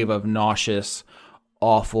wave of nauseous,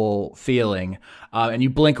 awful feeling, and you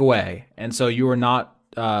blink away, and so you are not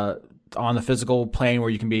on the physical plane where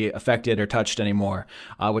you can be affected or touched anymore,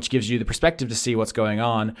 which gives you the perspective to see what's going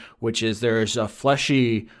on, which is there's a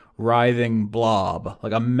fleshy, writhing blob,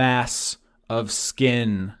 like a mass of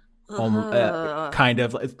skin, kind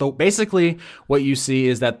of. Basically, what you see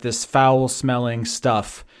is that this foul-smelling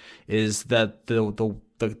stuff is that the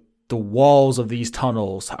walls of these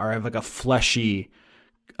tunnels are like a fleshy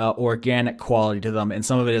organic quality to them, and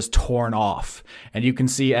some of it is torn off. And you can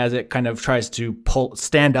see as it kind of tries to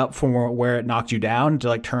stand up from where it knocked you down to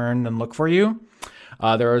like turn and look for you.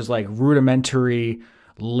 There is like rudimentary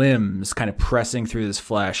limbs kind of pressing through this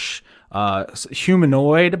flesh,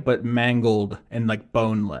 humanoid but mangled and like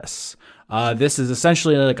boneless. This is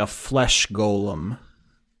essentially like a flesh golem.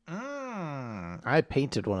 I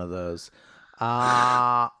painted one of those.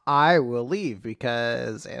 I will leave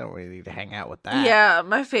because I don't really need to hang out with that. Yeah,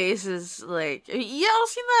 my face is like, y'all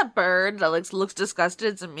seen that bird that like looks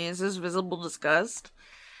disgusted? It's me. It says visible disgust.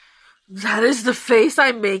 That is the face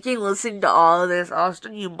I'm making listening to all of this,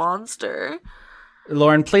 Austin, you monster.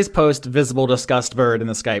 Lauren, please post visible disgust bird in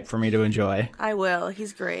the Skype for me to enjoy. I will.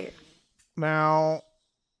 He's great. Now,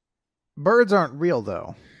 birds aren't real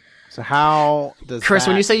though. So how does Chris,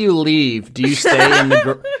 when you say you leave, do you stay in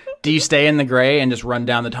the do you stay in the gray and just run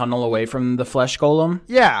down the tunnel away from the flesh golem?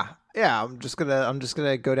 Yeah. I'm just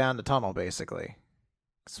gonna go down the tunnel basically.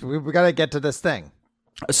 So we gotta get to this thing.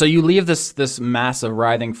 So you leave this mass of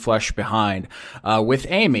writhing flesh behind, with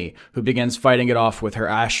Amy, who begins fighting it off with her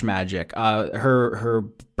ash magic. Her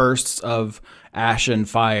bursts of ash and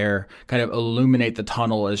fire kind of illuminate the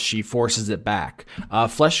tunnel as she forces it back.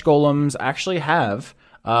 Flesh golems actually have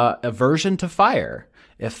aversion to fire.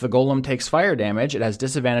 If the golem takes fire damage, it has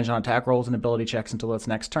disadvantage on attack rolls and ability checks until its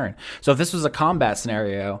next turn. So if this was a combat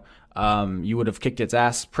scenario, you would have kicked its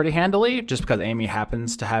ass pretty handily just because Amy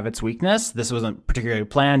happens to have its weakness. This wasn't particularly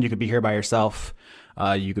planned. You could be here by yourself.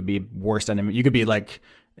 You could be worst enemy. You could be like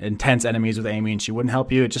intense enemies with Amy and she wouldn't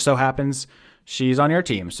help you. It just so happens she's on your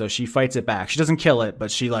team. So she fights it back. She doesn't kill it,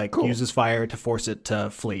 but she like uses fire to force it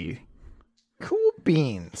to flee. Cool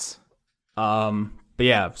beans. But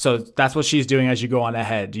yeah, so that's what she's doing as you go on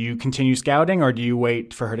ahead. Do you continue scouting or do you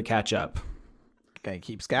wait for her to catch up? Okay,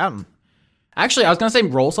 keep scouting. Actually, I was going to say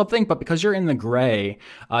roll something, but because you're in the gray,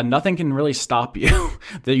 nothing can really stop you.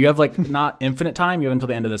 That you have like not infinite time, you have until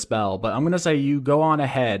the end of the spell. But I'm going to say you go on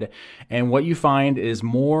ahead and what you find is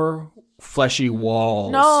more fleshy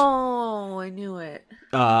walls. No, I knew it.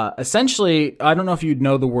 Essentially, I don't know if you'd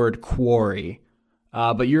know the word quarry.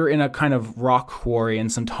 But you're in a kind of rock quarry and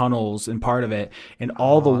some tunnels and part of it, and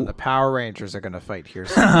all the Power Rangers are gonna fight here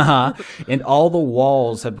soon. And all the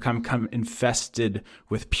walls have become infested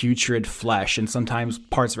with putrid flesh, and sometimes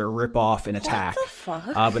parts of it rip off and attack. What the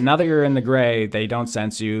fuck? But now that you're in the gray, they don't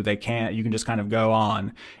sense you. They can't. You can just kind of go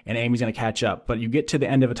on, and Amy's gonna catch up. But you get to the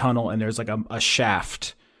end of a tunnel, and there's like a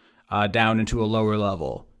shaft down into a lower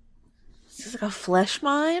level. Is this like a flesh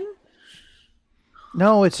mine?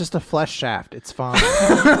 No, it's just a flesh shaft. It's fine.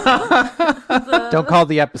 Don't call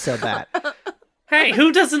the episode that. Hey,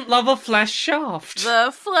 who doesn't love a flesh shaft? The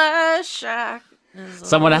flesh shaft.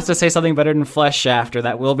 Someone has to say something better than flesh shaft, or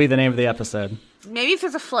that will be the name of the episode. Maybe if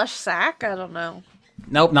there's a flesh sack, I don't know.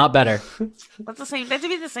 Nope, not better. That's the same. That should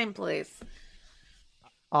be the same place.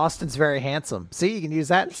 Austin's very handsome. See, you can use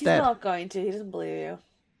that He's instead. not going to. He doesn't believe you.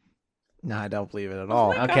 No, I don't believe it at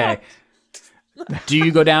all. Okay. Do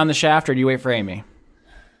you go down the shaft, or do you wait for Amy?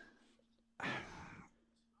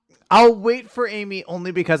 I'll wait for Amy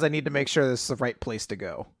only because I need to make sure this is the right place to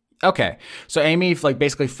go. Okay, so Amy like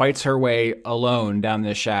basically fights her way alone down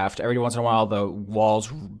this shaft. Every once in a while, the walls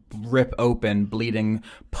rip open, bleeding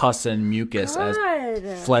pus and mucus as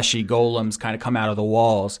fleshy golems kind of come out of the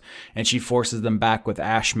walls, and she forces them back with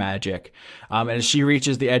ash magic. And as she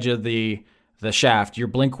reaches the edge of the shaft, your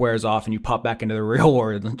blink wears off, and you pop back into the real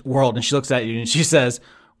world. And she looks at you and she says,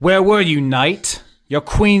 "Where were you, knight? Your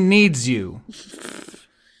queen needs you."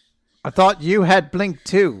 I thought you had blink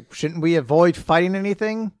too. Shouldn't we avoid fighting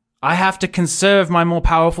anything? I have to conserve my more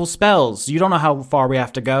powerful spells. You don't know how far we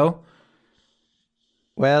have to go.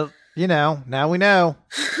 Well, now we know.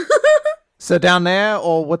 So down there,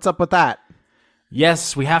 or what's up with that?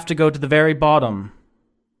 Yes, we have to go to the very bottom.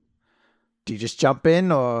 Do you just jump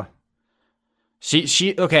in, or?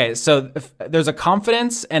 Okay, so there's a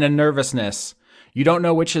confidence and a nervousness. You don't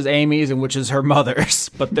know which is Amy's and which is her mother's,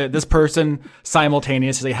 but this person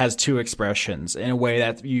simultaneously has two expressions in a way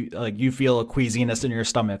that you feel a queasiness in your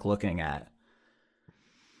stomach looking at.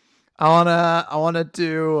 I wanna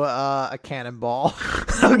do a cannonball.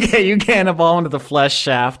 Okay, you cannonball into the flesh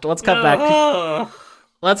shaft. Let's cut back.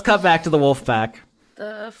 Let's cut back to the wolf pack.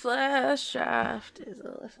 The flesh shaft is a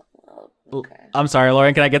little. Okay. I'm sorry,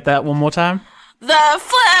 Lauren. Can I get that one more time? The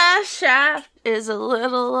flesh shaft is a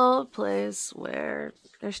little old place where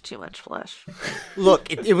there's too much flesh.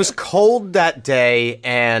 Look, it was cold that day,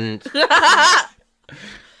 and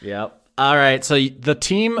Yep. All right, so the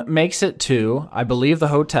team makes it to, I believe, the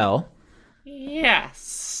hotel.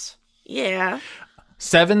 Yes. Yeah.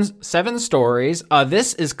 Seven stories.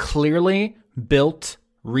 This is clearly built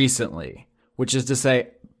recently, which is to say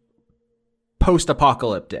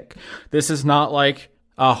post-apocalyptic. This is not like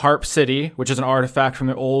Harp City, which is an artifact from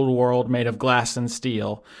the old world made of glass and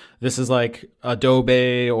steel. This is like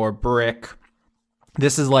adobe or brick.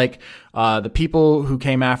 This is like the people who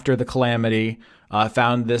came after the calamity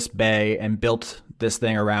found this bay and built this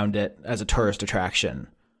thing around it as a tourist attraction.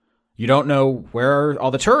 You don't know where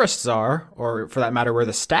all the tourists are, or for that matter, where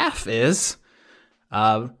the staff is.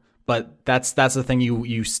 But that's the thing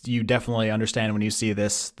you definitely understand when you see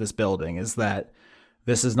this building, is that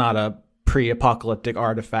this is not a pre-apocalyptic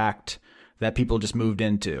artifact that people just moved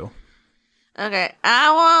into. Okay,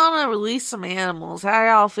 I want to release some animals. How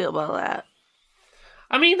y'all feel about that?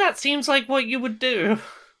 I mean, that seems like what you would do.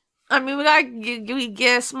 I mean, we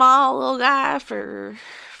get a small little guy for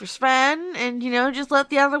Sven, and just let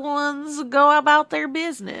the other ones go about their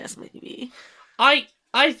business. Maybe. I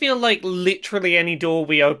feel like literally any door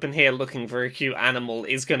we open here looking for a cute animal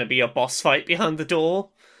is going to be a boss fight behind the door.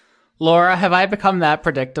 Laura, have I become that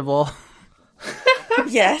predictable?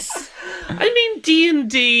 Yes. I mean,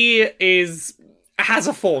 D&D has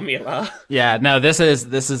a formula. Yeah, no, this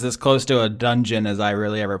is as close to a dungeon as I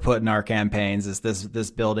really ever put in our campaigns. Is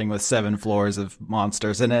this building with 7 floors of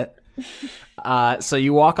monsters in it? So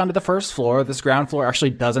you walk onto the first floor. This ground floor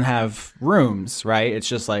actually doesn't have rooms, right? It's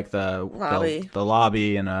just like the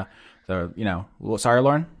lobby and sorry,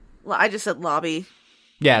 Lauren? Well, I just said lobby.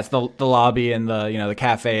 Yeah, it's the lobby and the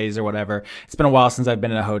cafes or whatever. It's been a while since I've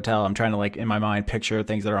been in a hotel. I'm trying to in my mind picture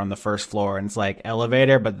things that are on the first floor, and it's like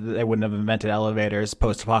elevator, but they wouldn't have invented elevators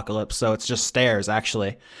post-apocalypse, so it's just stairs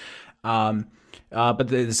actually. But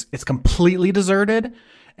it's completely deserted,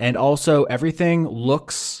 and also everything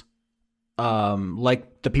looks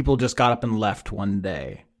like the people just got up and left one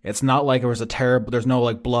day. It's not like it was there's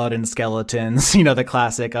no blood and skeletons, the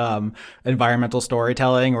classic environmental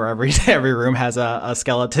storytelling where every room has a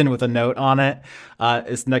skeleton with a note on it.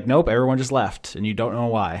 It's like, nope, everyone just left and you don't know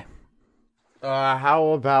why.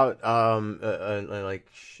 How about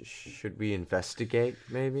should we investigate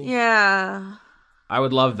maybe? Yeah. I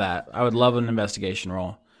would love that. I would love an investigation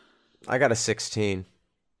roll. I got a 16.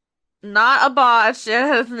 Not a botch. It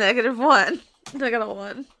has -1. I got a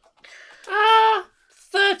 1.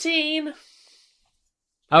 13.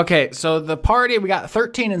 Okay, so the party, we got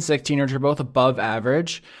 13 and 16, which are both above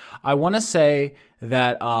average. I want to say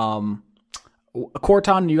that Corton,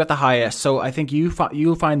 you got the highest, so I think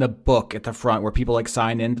you'll find the book at the front where people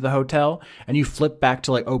sign into the hotel, and you flip back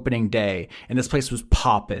to opening day, and this place was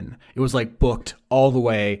popping. It was booked all the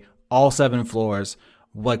way, all 7 floors,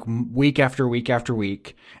 week after week after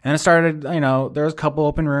week. And it started, there was a couple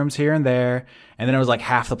open rooms here and there, and then it was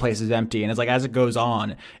half the place is empty. And it's as it goes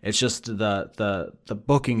on, it's just the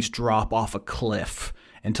bookings drop off a cliff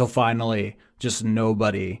until finally just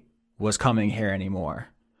nobody was coming here anymore.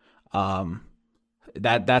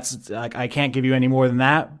 That's I can't give you any more than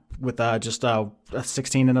that with just a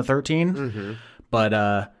 16 and a 13. Mm-hmm.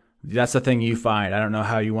 But that's the thing you find. I don't know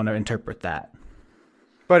how you want to interpret that.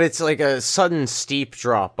 But it's a sudden steep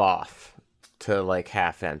drop off to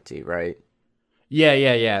half empty, right?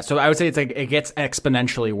 Yeah. So I would say it gets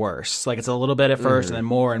exponentially worse. It's a little bit at first, and then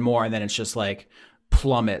more and more, and then it's just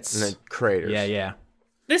plummets. And then craters. Yeah.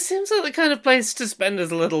 This seems like the kind of place to spend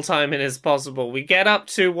as little time in as possible. We get up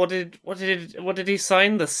to what did he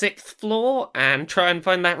sign? The 6th floor, and try and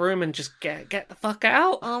find that room and just get the fuck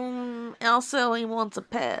out. Also, he wants a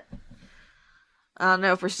pet. I don't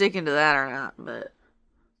know if we're sticking to that or not, but.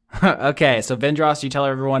 Okay, so Vindros, you tell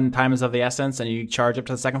everyone time is of the essence, and you charge up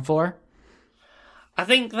to the 2nd floor? I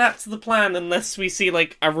think that's the plan, unless we see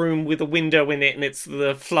a room with a window in it and it's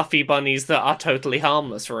the fluffy bunnies that are totally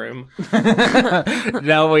harmless room.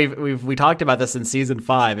 No, we talked about this in season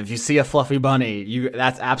 5. If you see a fluffy bunny,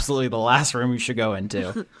 that's absolutely the last room you should go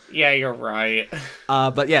into. Yeah, you're right.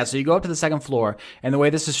 But yeah, so you go up to the 2nd floor, and the way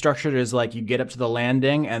this is structured is you get up to the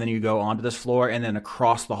landing, and then you go onto this floor, and then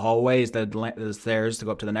across the hallway is the stairs to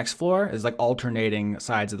go up to the next floor. It's alternating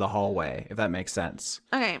sides of the hallway, if that makes sense.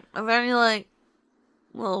 Okay, are there any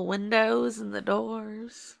little windows in the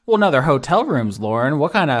doors? Well, no, they're hotel rooms, Lauren.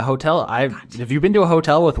 What kind of hotel? Have you been to a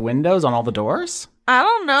hotel with windows on all the doors? I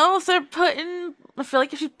don't know if they're putting. I feel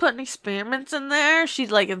like if she's putting experiments in there,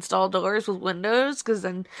 she'd install doors with windows. Because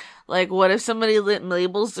then, what if somebody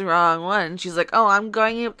labels the wrong one? She's like, "Oh, I'm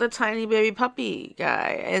going up the tiny baby puppy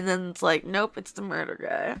guy," and then it's nope, it's the murder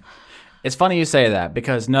guy. It's funny you say that,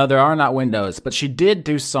 because no, there are not windows, but she did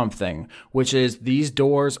do something, which is these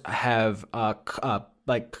doors have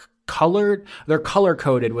colored. They're color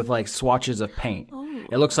coded with like swatches of paint.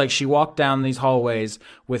 It looks like she walked down these hallways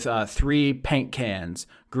with 3 paint cans,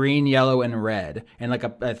 green, yellow, and red, and like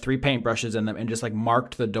 3 paintbrushes in them, and just like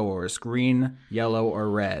marked the doors, green, yellow, or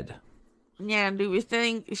red. Yeah, do we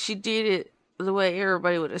think she did it the way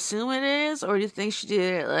everybody would assume it is, or do you think she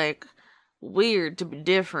did it like weird to be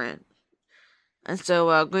different? And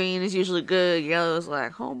so green is usually good, yellow is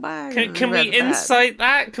like, oh, bye. Can we insight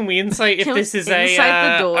that? Can we insight if this is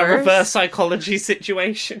a reverse psychology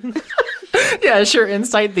situation? Yeah, sure.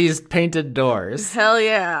 Insight these painted doors. Hell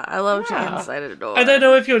yeah. I love to insight a door. I don't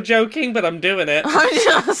know if you're joking, but I'm doing it. I'm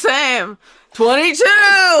just saying.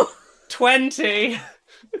 22! 20.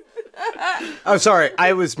 I'm sorry,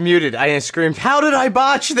 I was muted. I screamed, how did I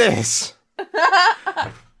botch this?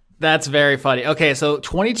 That's very funny. Okay, so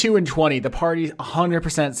 22 and 20, the party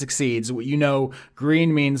 100% succeeds. You know,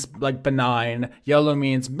 green means like benign, yellow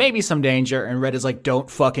means maybe some danger, and red is like, don't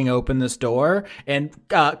fucking open this door. And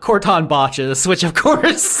Corton botches, which of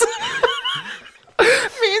course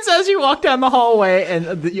means as you walk down the hallway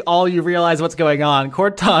and all you realize what's going on,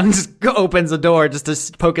 Corton just opens the door just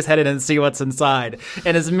to poke his head in and see what's inside,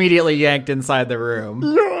 and is immediately yanked inside the room.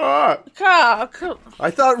 I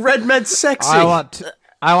thought red meant sexy.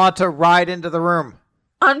 I want to ride into the room.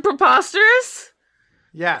 Unpreposterous?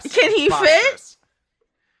 Yes. Can he fit?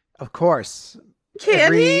 Of course. Can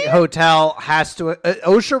Every he? hotel has to.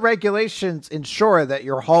 OSHA regulations ensure that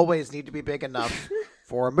your hallways need to be big enough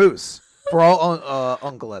for a moose. For all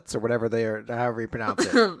ungulates or whatever they are, however you pronounce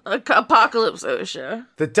it. Apocalypse OSHA.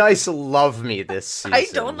 The dice love me this season. I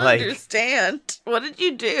don't understand. What did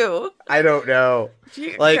you do? I don't know.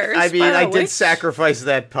 You Like, cursed I mean, by a I did witch? sacrifice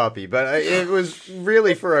that puppy, but it was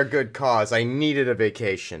really for a good cause. I needed a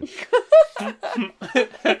vacation.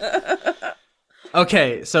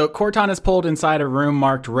 Okay, so Corton is pulled inside a room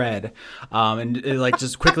marked red, and like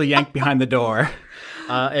just quickly yanked behind the door.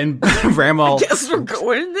 And Bramwell. I guess we're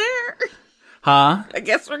going in there. Huh? I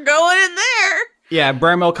guess we're going in there. Yeah,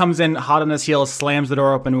 Bramwell comes in hot on his heels, slams the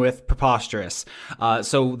door open with preposterous.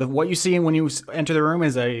 So what you see when you enter the room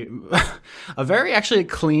is a very actually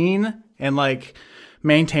clean and like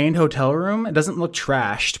maintained hotel room. It doesn't look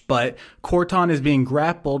trashed, but Corton is being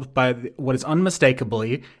grappled by what is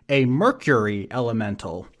unmistakably a mercury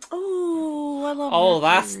elemental. Oh, I love Oh,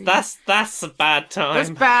 Mercury. that's a bad time. That's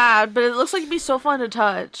bad, but it looks like it'd be so fun to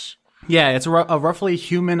touch. Yeah, it's a roughly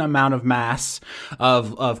human amount of mass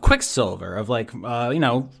of quicksilver, of like,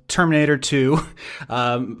 Terminator 2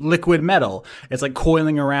 liquid metal. It's like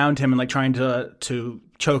coiling around him and like trying to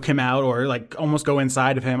choke him out or like almost go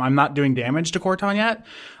inside of him. I'm not doing damage to Corton yet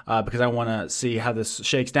because I want to see how this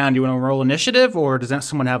shakes down. Do you want to roll initiative or does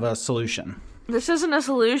someone have a solution? This isn't a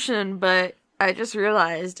solution, but I just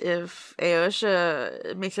realized if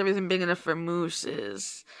Aosha makes everything big enough for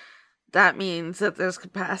mooses, that means that there's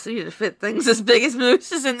capacity to fit things as big as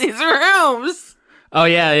mooses in these rooms. Oh,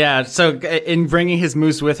 yeah. So in bringing his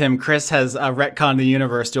moose with him, Chris has retconned the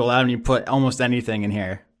universe to allow him to put almost anything in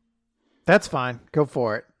here. That's fine. Go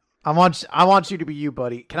for it. I want you to be you,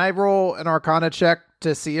 buddy. Can I roll an Arcana check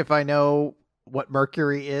to see if I know what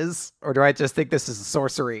Mercury is? Or do I just think this is a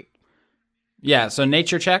sorcery? Yeah, so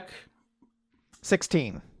nature check.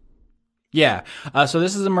 16. Yeah. So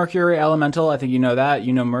this is a mercury elemental. I think you know that.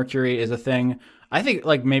 You know mercury is a thing. I think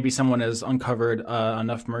like maybe someone has uncovered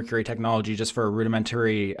enough mercury technology just for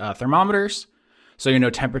rudimentary thermometers. So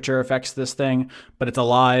temperature affects this thing, but it's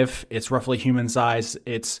alive. It's roughly human size.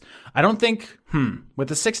 I don't think, with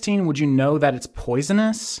the 16, would you know that it's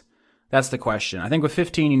poisonous? That's the question. I think with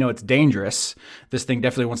 15, it's dangerous. This thing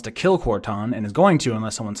definitely wants to kill Corton and is going to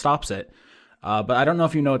unless someone stops it. But I don't know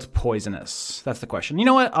if you know it's poisonous. That's the question. You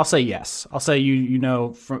know what? I'll say yes. I'll say you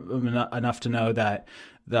know enough to know that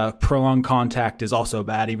the prolonged contact is also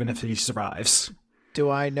bad, even if he survives.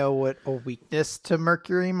 Do I know what a weakness to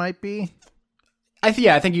Mercury might be? I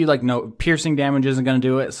think you know piercing damage isn't going to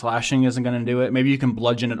do it. Slashing isn't going to do it. Maybe you can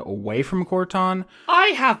bludgeon it away from Corton. I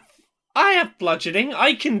have bludgeoning.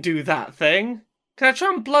 I can do that thing. Can I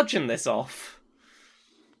try and bludgeon this off?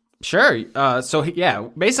 Sure.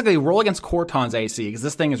 Basically roll against Corton's AC because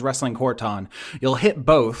this thing is wrestling Corton. You'll hit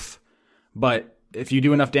both, but if you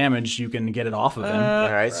do enough damage, you can get it off of him.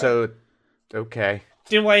 All right, so, okay.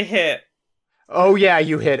 Do I hit? Oh, yeah,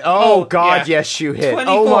 you hit. Oh, God, yeah. yes, you hit.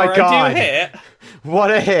 24, Oh, my God. I do hit.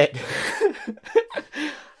 What a hit.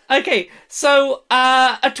 Okay, so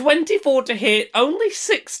a 24 to hit, only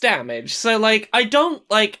 6 damage. So, I don't,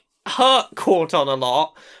 hurt Corton a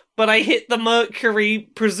lot, but I hit the mercury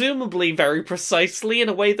presumably very precisely in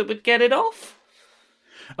a way that would get it off.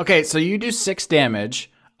 Okay, so you do 6 damage.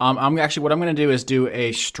 I'm actually what I'm going to do is do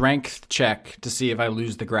a strength check to see if I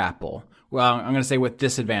lose the grapple. Well, I'm going to say with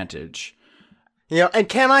disadvantage. And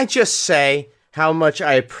can I just say how much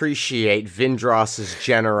I appreciate Vindros's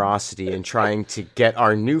generosity in trying to get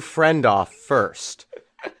our new friend off first.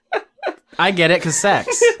 I get it, because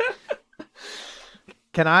sex.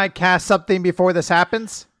 Can I cast something before this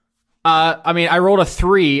happens? I rolled a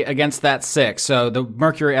 3 against that 6, so the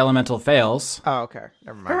Mercury Elemental fails. Oh, okay.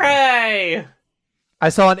 Never mind. Hooray! I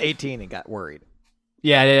saw an 18 and got worried.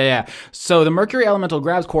 Yeah. So the Mercury Elemental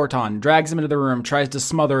grabs Corton, drags him into the room, tries to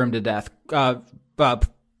smother him to death.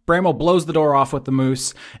 Bramwell blows the door off with the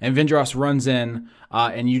moose, and Vindros runs in,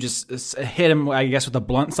 and you just hit him, I guess, with the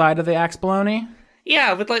blunt side of the axe baloney.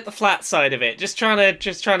 Yeah, with like the flat side of it, just trying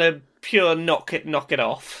to pure knock it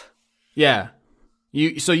off. Yeah.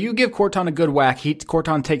 You give Corton a good whack.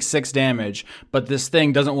 Corton takes 6 damage, but this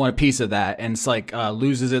thing doesn't want a piece of that, and it's like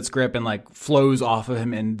loses its grip and like flows off of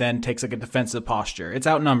him, and then takes like a defensive posture. It's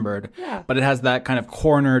outnumbered, but it has that kind of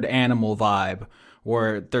cornered animal vibe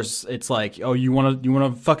where it's like, oh, you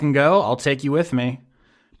wanna fucking go? I'll take you with me.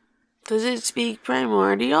 Does it speak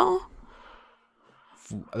primordial?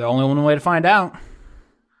 The only one way to find out.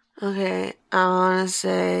 Okay, I want to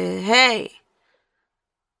say, hey,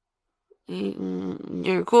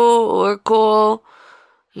 you're cool, we're cool.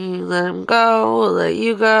 You let him go, we'll let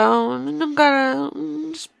you go. And don't gotta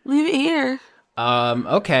just leave it here.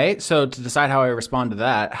 Okay, so to decide how I respond to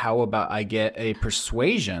that, how about I get a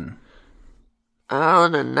persuasion?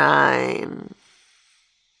 On a 9.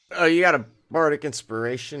 Oh, you got a Bardic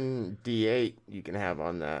Inspiration D8 you can have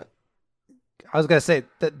on that. I was going to say,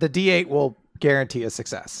 the D8 will guarantee a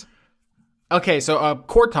success. Okay, so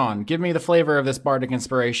Corton, give me the flavor of this Bardic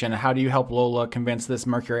Inspiration. How do you help Lola convince this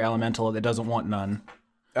Mercury Elemental that doesn't want none?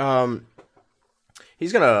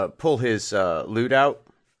 He's gonna pull his lute out.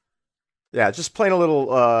 Yeah, just playing a little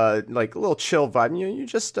like a little chill vibe. You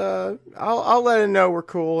just I'll let it know we're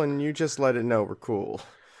cool, and you just let it know we're cool.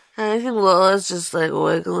 I think Lola's just like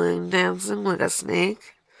wiggling, dancing like a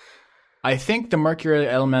snake. I think the Mercury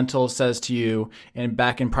Elemental says to you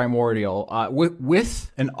back in Primordial,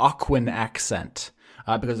 with an Aquan accent,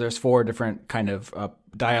 because there's 4 different kind of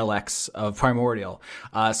dialects of Primordial.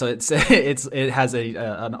 So it has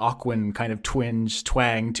an Aquan kind of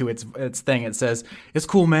twang to its thing. It says, "It's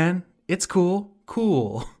cool, man. It's cool."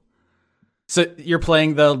 So you're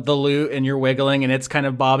playing the lute and you're wiggling and it's kind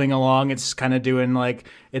of bobbing along. It's kind of doing like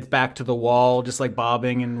it's back to the wall, just like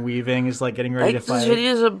bobbing and weaving. It's like getting ready to fight. Like those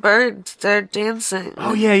videos of birds start dancing.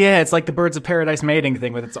 Oh yeah. It's like the Birds of Paradise mating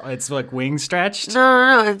thing with its like wings stretched.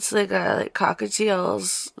 No. It's like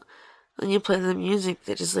cockatiels. When you play the music,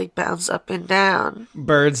 they just like bounce up and down.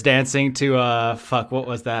 Birds dancing to what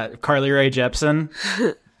was that? Carly Rae Jepsen.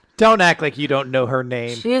 Don't act like you don't know her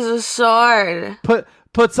name. She has a sword.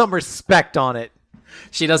 Put some respect on it.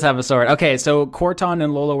 She does have a sword. Okay, so Corton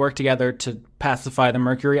and Lola work together to pacify the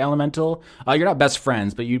Mercury Elemental. You're not best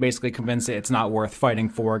friends, but you basically convince it it's not worth fighting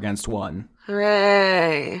 4 against 1.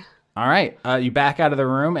 Hooray. All right, you back out of the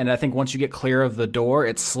room, and I think once you get clear of the door,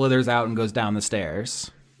 it slithers out and goes down the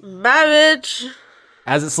stairs. Bye, bitch.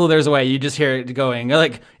 As it slithers away, you just hear it going,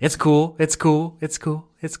 like, it's cool. As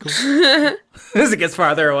it gets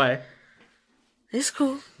farther away. It's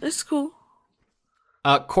cool.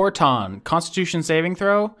 Corton, Constitution saving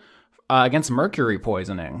throw against mercury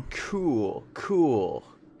poisoning. Cool.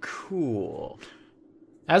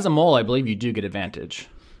 As a mole, I believe you do get advantage.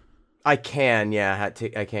 I can, yeah.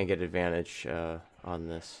 I can get advantage on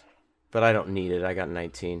this. But I don't need it. I got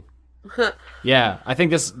 19. Yeah, I think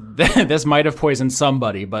this might have poisoned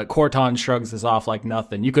somebody, but Corton shrugs this off like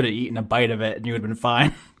nothing. You could have eaten a bite of it and you would have been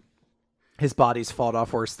fine. His body's fought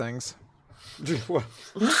off worse things.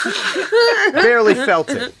 Barely felt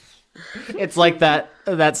it. It's like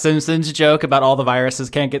that Simpsons joke about all the viruses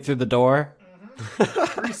can't get through the door.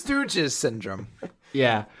 Three Stooges syndrome.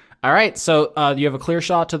 Yeah. All right, so you have a clear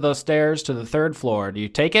shot to the stairs to the 3rd floor. Do you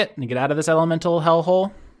take it and get out of this elemental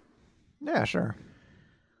hellhole? Yeah, sure.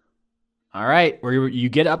 All right, where you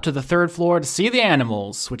get up to the 3rd floor to see the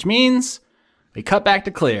animals, which means we cut back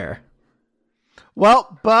to clear.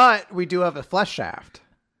 Well, but we do have a flesh shaft.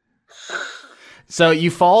 So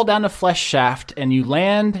you fall down a flesh shaft and you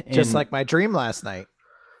land in... Just like my dream last night.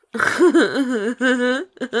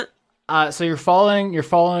 So you're falling,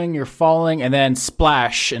 and then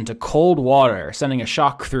splash into cold water, sending a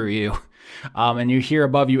shock through you. And you hear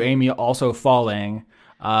above you Amy also falling.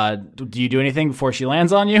 Do you do anything before she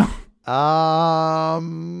lands on you? I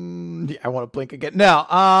want to blink again. No,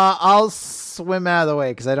 I'll swim out of the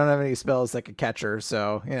way because I don't have any spells that could catch her.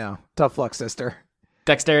 So, tough luck, sister.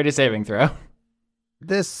 Dexterity saving throw.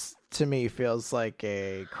 This to me feels like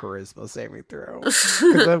a charisma saving throw.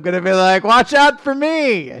 Because I'm going to be like, watch out for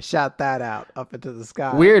me. I shout that out up into the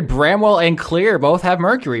sky. Weird. Bramwell and Clear both have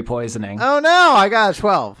mercury poisoning. Oh, no. I got a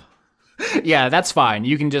 12. Yeah, that's fine.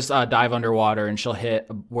 You can just dive underwater and she'll hit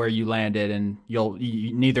where you landed and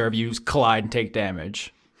neither of you collide and take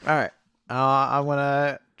damage. All right. I'm going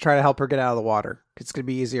to try to help her get out of the water. It's going to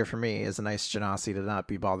be easier for me as an ice genasi to not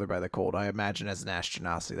be bothered by the cold. I imagine as an ash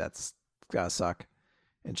genasi, that's got to suck.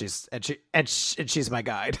 And she's my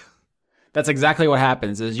guide. That's exactly what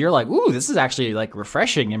happens is you're like, ooh, this is actually like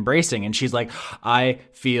refreshing, embracing. And she's like, I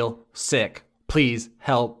feel sick. Please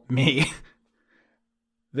help me.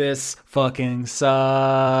 This fucking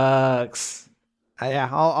sucks. Yeah,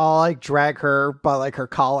 I'll like drag her by like her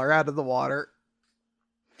collar out of the water.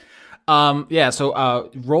 So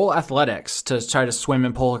roll athletics to try to swim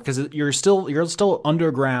and pull because you're still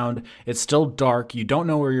underground. It's still dark. You don't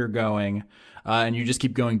know where you're going, and you just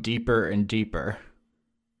keep going deeper and deeper.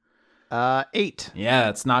 8. Yeah,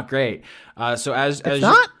 it's not great. So as It's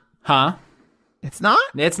not? Huh? It's not?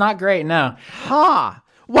 It's not great. No. Huh.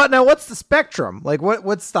 What now? What's the spectrum? Like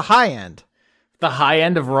what's the high end? The high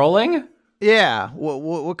end of rolling? Yeah.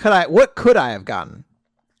 What could I have gotten?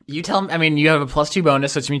 You tell me. I mean, you have a +2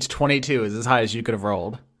 bonus, which means 22 is as high as you could have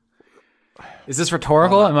rolled. Is this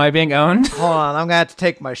rhetorical? Am I being owned? Hold on, I'm gonna have to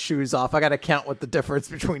take my shoes off. I gotta count what the difference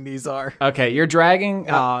between these are. Okay, you're dragging.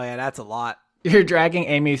 Oh yeah, that's a lot. You're dragging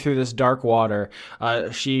Amy through this dark water.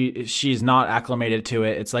 She's not acclimated to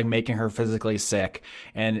it. It's like making her physically sick,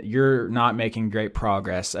 and you're not making great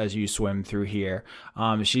progress as you swim through here.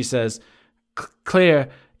 She says, "Clear,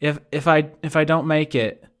 if I don't make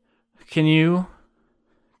it, can you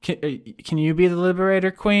be the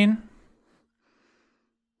Liberator Queen?"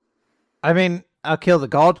 I mean, I'll kill the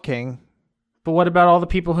God King. But what about all the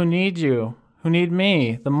people who need you? Who need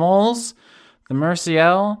me? The moles? The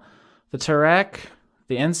Merciel? The Turek?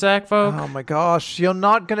 The insect folk? Oh my gosh, you're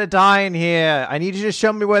not gonna die in here. I need you to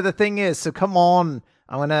show me where the thing is, so come on.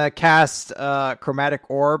 I'm gonna cast Chromatic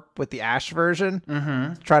Orb with the Ash version.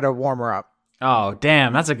 To try to warm her up. Oh,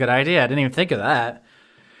 damn, that's a good idea. I didn't even think of that.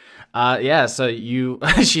 So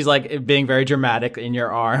she's like being very dramatic in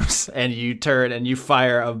your arms, and you turn and you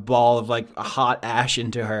fire a ball of like hot ash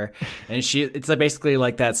into her, and it's like basically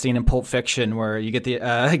like that scene in Pulp Fiction where you get the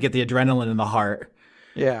adrenaline in the heart.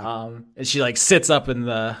 Yeah. And she like sits up in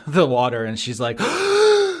the water, and she's like,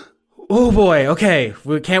 "Oh boy, okay,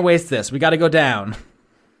 we can't waste this. We got to go down."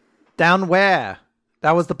 Down where?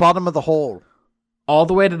 That was the bottom of the hole. All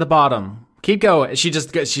the way to the bottom. Keep going. She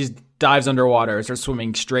dives underwater, starts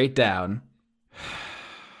swimming straight down.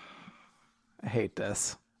 I hate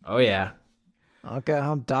this. Oh yeah. Okay,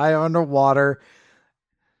 I'll die underwater.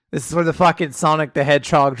 This is where the fucking Sonic the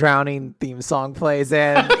Hedgehog drowning theme song plays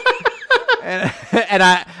in. and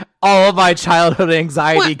all of my childhood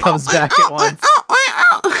anxiety comes back at once.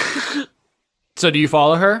 So do you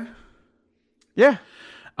follow her? Yeah.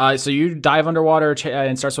 So you dive underwater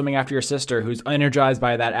and start swimming after your sister, who's energized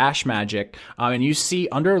by that ash magic. And you see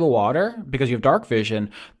under the water, because you have dark vision,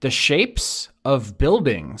 the shapes of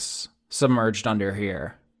buildings submerged under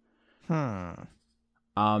here.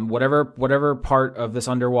 Whatever part of this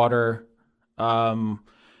underwater, how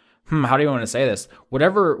do you want to say this?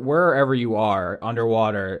 Wherever you are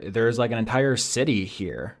underwater, there's like an entire city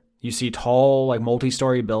here. You see tall, like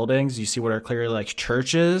multi-story buildings. You see what are clearly like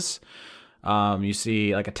churches. You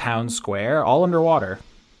see like a town square, all underwater.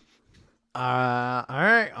 All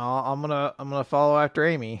right. I'm gonna follow after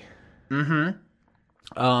Amy.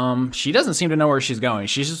 She doesn't seem to know where she's going.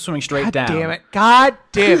 She's just swimming straight down. God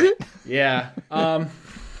damn it. Yeah.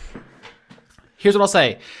 Here's what I'll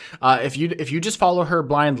say. If you just follow her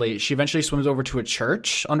blindly, she eventually swims over to a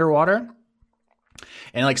church underwater,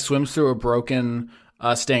 and like swims through a broken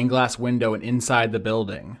stained glass window and inside the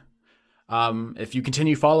building. If you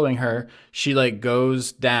continue following her, she like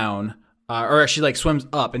goes down, or she like swims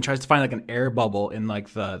up and tries to find like an air bubble in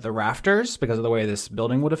like the rafters because of the way this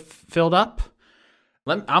building would have filled up.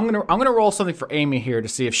 I'm gonna roll something for Amy here to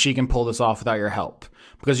see if she can pull this off without your help.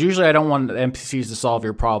 Because usually I don't want the NPCs to solve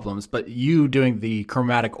your problems, but you doing the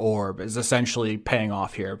chromatic orb is essentially paying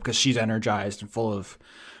off here because she's energized and full of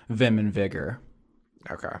vim and vigor.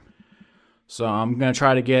 Okay. So I'm going to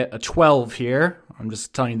try to get a 12 here. I'm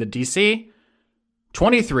just telling you the DC.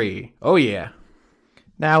 23. Oh, yeah.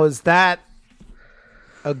 Now, is that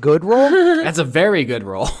a good roll? That's a very good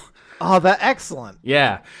roll. Oh, that's excellent.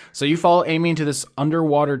 Yeah. So you follow Amy into this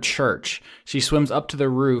underwater church. She swims up to the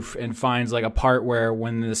roof and finds like a part where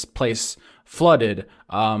when this place flooded,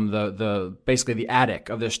 basically the attic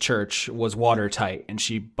of this church was watertight, and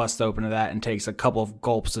she busts open to that and takes a couple of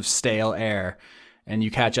gulps of stale air. and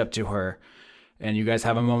you catch up to her, and you guys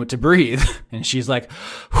have a moment to breathe. And she's like,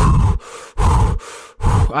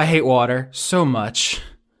 I hate water so much.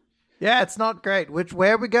 Yeah, it's not great.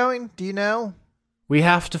 Where are we going? Do you know? We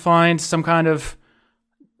have to find some kind of,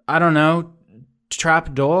 I don't know,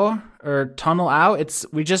 trap door or tunnel out.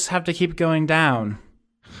 We just have to keep going down.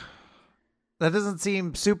 That doesn't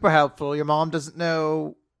seem super helpful. Your mom doesn't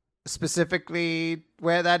know specifically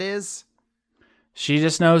where that is? She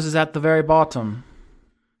just knows it's at the very bottom.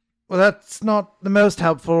 Well, that's not the most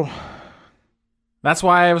helpful. That's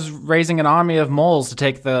why I was raising an army of moles to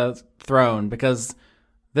take the throne, because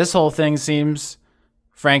this whole thing seems,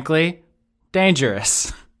 frankly,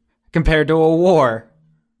 dangerous compared to a war.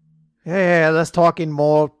 Yeah, let's talking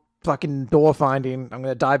more fucking door finding. I'm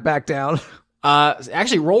gonna dive back down.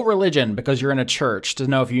 Actually, roll religion, because you're in a church, to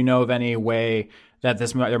know if you know of any way that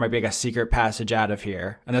there might be like a secret passage out of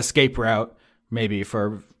here, an escape route, maybe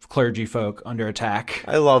for clergy folk under attack.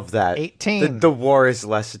 I love that. 18. The war is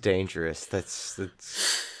less dangerous. That's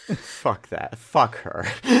fuck that. Fuck her.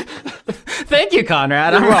 Thank you,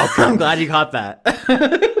 Conrad. I'm welcome. I'm glad you caught that.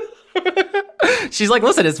 She's like,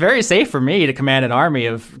 listen, it's very safe for me to command an army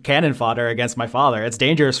of cannon fodder against my father. It's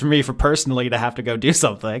dangerous for me personally to have to go do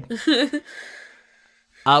something.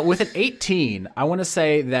 With an 18, I want to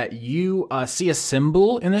say that you see a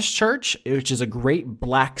symbol in this church, which is a great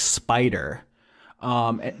black spider.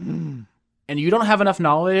 And you don't have enough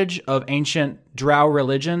knowledge of ancient drow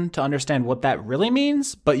religion to understand what that really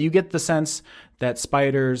means, but you get the sense that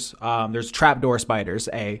spiders, there's trapdoor spiders,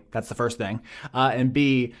 A, that's the first thing, and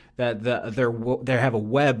B, that they have a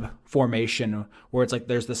web formation where it's like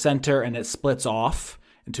there's the center and it splits off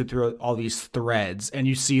into through all these threads, and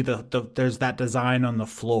you see there's that design on the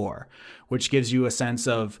floor, which gives you a sense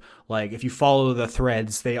of, like, if you follow the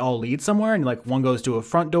threads, they all lead somewhere, and like one goes to a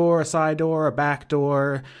front door, a side door, a back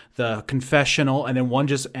door, the confessional, and then one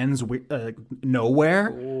just ends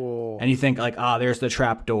nowhere. Ooh. And you think like, there's the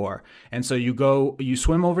trap door, and so you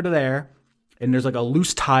swim over to there, and there's like a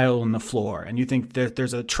loose tile in the floor, and you think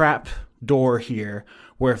there's a trap door here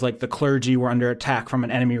where if like the clergy were under attack from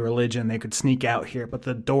an enemy religion, they could sneak out here, but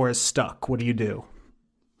the door is stuck. What do you do?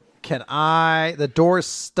 The door is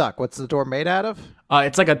stuck. What's the door made out of?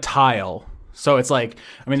 It's like a tile. So it's like,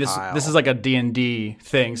 I mean, this is like a D&D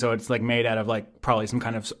thing. So it's like made out of like probably some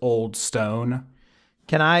kind of old stone.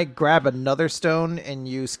 Can I grab another stone and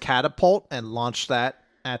use catapult and launch that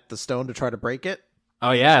at the stone to try to break it?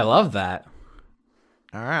 Oh yeah, I love that.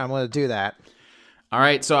 All right, I'm going to do that. All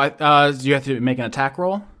right, so do you have to make an attack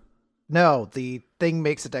roll? No, the thing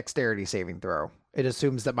makes a dexterity saving throw. It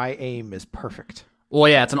assumes that my aim is perfect. Well,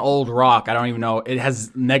 yeah, it's an old rock. I don't even know. It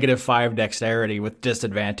has -5 dexterity with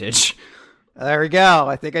disadvantage. There we go.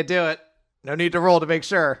 I think I do it. No need to roll to make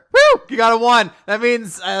sure. Woo! You got a 1. That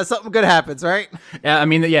means something good happens, right? Yeah, I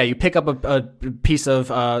mean, yeah, you pick up a piece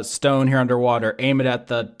of stone here underwater, aim it at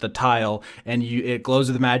the tile, and it glows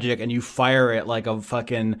with magic, and you fire it like a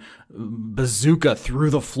fucking bazooka through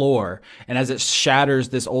the floor. And as it shatters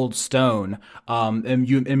this old stone, and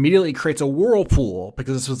you immediately creates a whirlpool,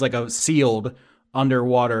 because this was like a sealed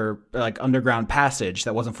underwater, like underground passage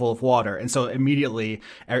that wasn't full of water, and so immediately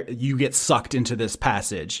you get sucked into this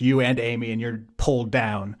passage, you and Amy, and you're pulled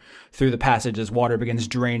down through the passage as water begins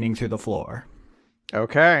draining through the floor.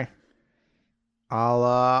 Okay.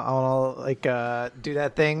 I'll like do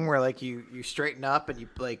that thing where like you straighten up and you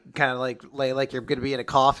like kind of like lay like you're gonna be in a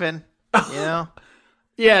coffin, you know?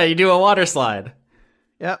 Yeah, you do a water slide.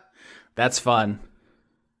 Yep. That's fun.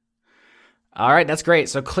 All right, that's great.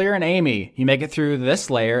 So Clear and Amy, you make it through this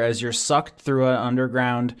layer as you're sucked through an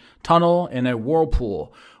underground tunnel in a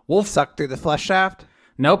whirlpool. Wolf, sucked through the flesh shaft?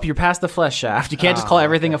 Nope, you're past the flesh shaft. You can't just call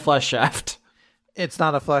everything a flesh shaft. It's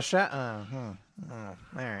not a flesh shaft? All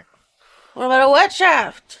right. What about a wet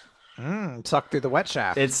shaft? Sucked through the wet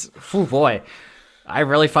shaft. Oh boy. I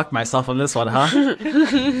really fucked myself on this one, huh?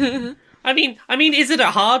 I mean, is it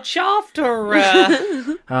a hard shaft or?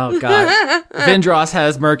 Oh god, Vindros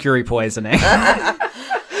has mercury poisoning.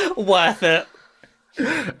 Worth it.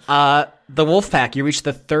 The Wolfpack. You reach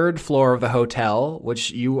the 3rd floor of the hotel,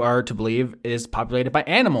 which you are to believe is populated by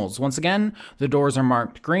animals. Once again, the doors are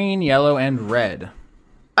marked green, yellow, and red.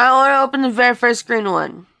 I want to open the very first green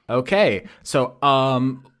one. Okay, so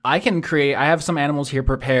I have some animals here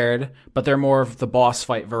prepared, but they're more of the boss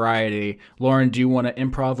fight variety. Lauren, do you want to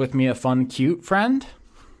improv with me a fun, cute friend?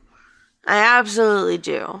 I absolutely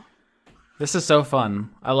do. This is so fun.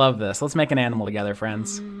 I love this. Let's make an animal together,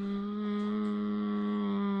 friends.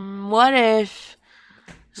 What if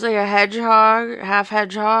it's like a hedgehog, half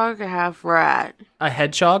rat? A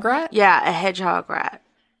hedgehog rat? Yeah, a hedgehog rat.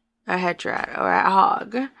 A hedge rat or a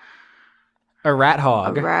hog. A rat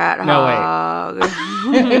hog. A rat No, hog.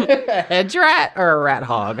 wait. A hedge rat or a rat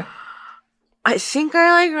hog? I think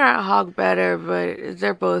I like rat hog better, but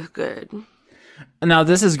they're both good. Now,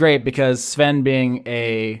 this is great because Sven, being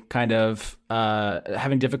a kind of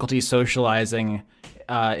having difficulty socializing,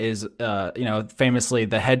 is famously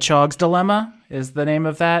the hedgehog's dilemma is the name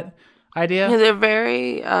of that idea. Yeah, they're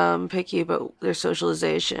very picky about their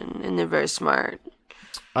socialization, and they're very smart.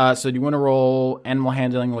 So do you want to roll animal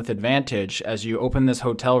handling with advantage as you open this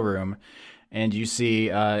hotel room, and you see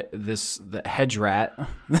the hedge rat,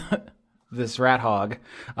 this rat hog.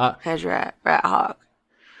 Hedge rat hog.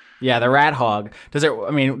 Yeah, the rat hog. Does it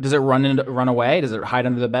run away? Does it hide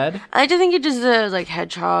under the bed? I just think it does the like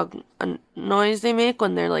hedgehog noise they make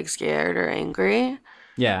when they're like scared or angry.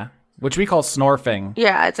 Yeah, which we call snorfing.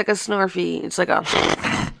 Yeah, it's like a snorfy. It's like a.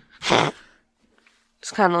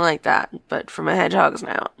 It's kind of like that, but from a hedgehog's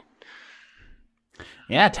snout.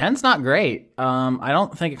 Yeah, 10's not great. I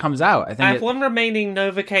don't think it comes out. I think I have one remaining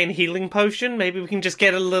Novocaine healing potion. Maybe we can just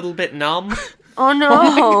get a little bit numb. Oh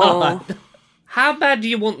no! How bad do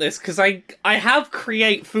you want this? Because I have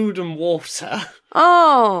create food and water.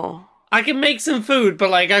 Oh, I can make some food, but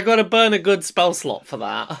like I gotta burn a good spell slot for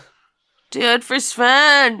that. do it for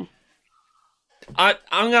Sven. I'm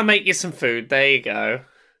gonna make you some food. There you go.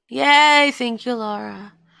 Yay! Thank you,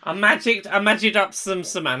 Laura. I magicked up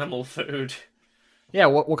some animal food. Yeah,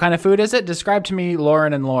 what kind of food is it? Describe to me,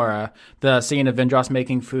 Lauren and Laura, the scene of Vindros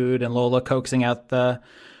making food and Lola coaxing out the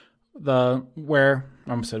where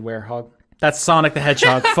I almost said werehog. That's Sonic the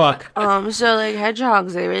Hedgehog. Fuck. So like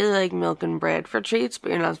hedgehogs, they really like milk and bread for treats, but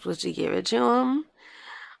you're not supposed to give it to them.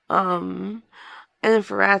 And then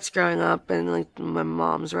for rats growing up, and like my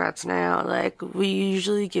mom's rats now, like we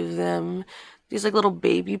usually give them these like little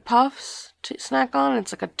baby puffs to snack on.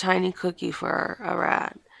 It's like a tiny cookie for a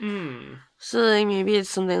rat. So like maybe it's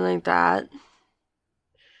something like that,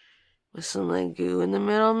 with some like goo in the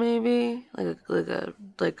middle, maybe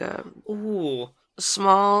like a Ooh.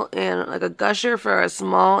 small and like a gusher for a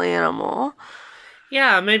small animal.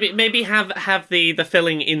 Yeah, maybe have the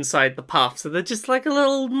filling inside the puff, so they're just like a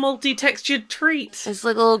little multi-textured treat. It's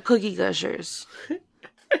like little cookie gushers.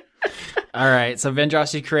 All right, so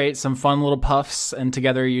Vindros, you create some fun little puffs, and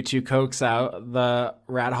together you two coax out the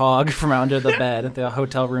rat hog from under the bed, the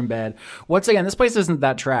hotel room bed. Once again, this place isn't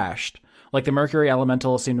that trashed. Like the Mercury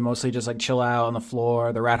Elemental seem to mostly just like chill out on the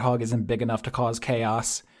floor. The rat hog isn't big enough to cause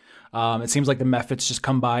chaos. It seems like the Mephits just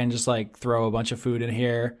come by and just like throw a bunch of food in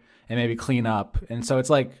here and maybe clean up. And so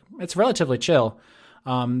it's relatively chill.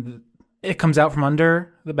 It comes out from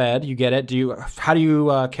under the bed. You get it. How do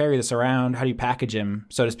you carry this around? How do you package him,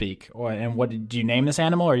 so to speak? Do you name this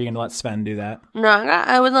animal, or are you going to let Sven do that? No,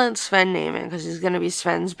 I would let Sven name it because he's gonna be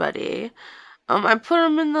Sven's buddy. I put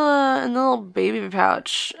him in the little baby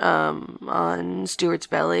pouch on Stuart's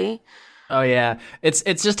belly. Oh yeah, it's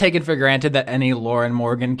just taken for granted that any Lauren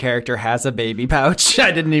Morgan character has a baby pouch.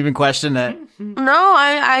 I didn't even question it. No,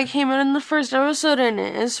 I came in the first episode in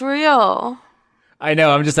it. It's real. I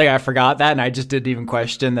know. I'm just like I forgot that, and I just didn't even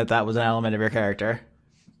question that was an element of your character.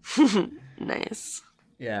 Nice.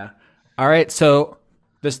 Yeah. All right. So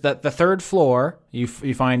the third floor, you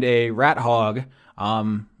find a rat hog.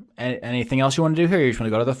 Anything else you want to do here? Or you just want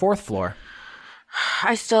to go to the fourth floor?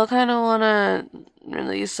 I still kind of want to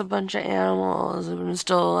release a bunch of animals.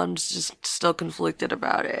 I'm just still conflicted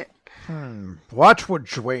about it. Watch what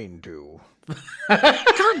Dwayne do.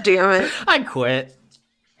 God damn it! I quit.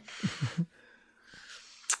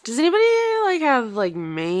 Does anybody like have like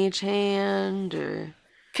mage hand or?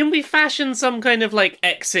 Can we fashion some kind of like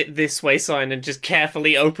exit this way sign and just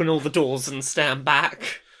carefully open all the doors and stand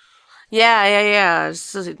back? Yeah.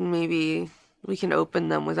 So that maybe we can open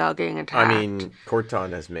them without getting attacked. I mean,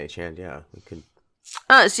 Corton has mage hand. Yeah, we could.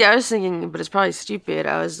 See, I was thinking, but it's probably stupid.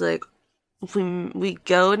 I was like, if we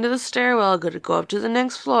go into the stairwell, go up to the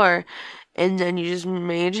next floor, and then you just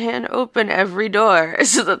mage hand open every door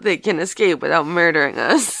so that they can escape without murdering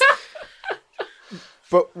us.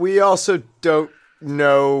 But we also don't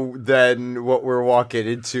know then what we're walking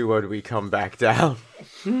into when we come back down.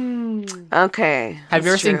 Okay. Have you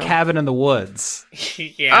ever that's seen true. Cabin in the Woods?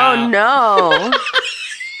 Yeah. Oh no.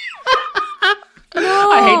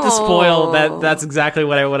 I hate to spoil that. That's exactly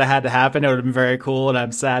what I would have had to happen. It would have been very cool, and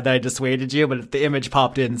I'm sad that I dissuaded you. But the image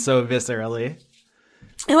popped in so viscerally.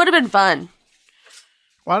 It would have been fun.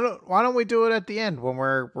 Why don't we do it at the end when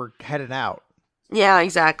we're heading out? Yeah,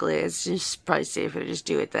 exactly. It's just probably safer to just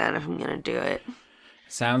do it then if I'm gonna do it.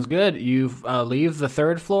 Sounds good. You leave the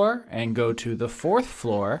third floor and go to the fourth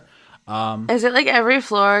floor. Is it like every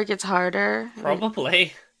floor gets harder?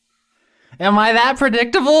 Probably. Am I that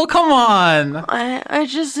predictable? Come on.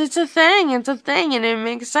 It's a thing, and it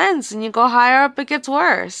makes sense. And you go higher up, it gets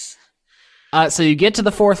worse. So you get to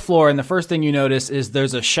the 4th floor, and the first thing you notice is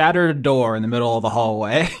there's a shattered door in the middle of the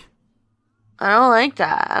hallway. I don't like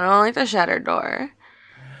that. I don't like the shattered door.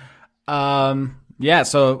 Yeah.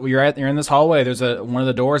 So you're in this hallway. There's one of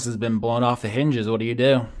the doors has been blown off the hinges. What do you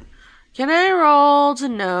do? Can I roll to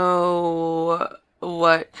know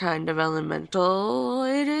what kind of elemental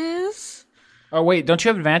it is? Oh wait, don't you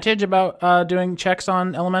have advantage about doing checks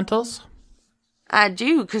on elementals? I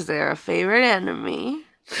do, because they're a favorite enemy.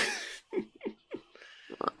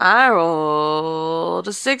 I rolled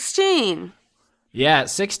a 16. Yeah,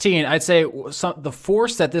 16. I'd say the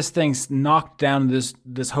force that this thing's knocked down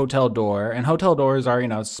this hotel door, and hotel doors are,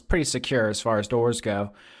 it's pretty secure as far as doors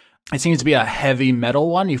go. It seems to be a heavy metal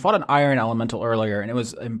one. You fought an iron elemental earlier, and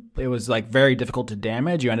it was like very difficult to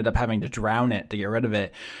damage. You ended up having to drown it to get rid of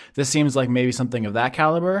it. This seems like maybe something of that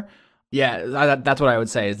caliber. Yeah, that's what I would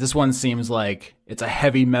say. Is this one seems like it's a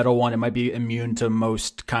heavy metal one. It might be immune to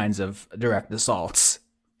most kinds of direct assaults.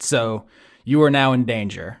 So you are now in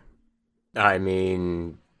danger. I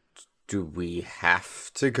mean, do we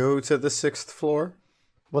have to go to the 6th floor?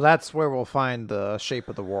 Well, that's where we'll find the shape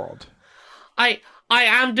of the world. I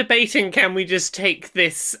am debating, can we just take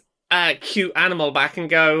this cute animal back and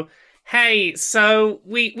go, hey, so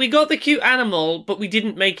we got the cute animal, but we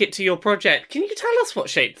didn't make it to your project. Can you tell us what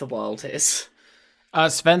shape the world is?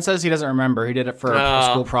 Sven says he doesn't remember. He did it for a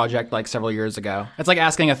school project like several years ago. It's like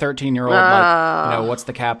asking a 13-year-old, like, what's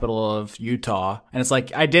the capital of Utah? And it's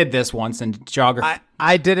like, I did this once in geography.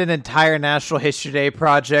 I did an entire National History Day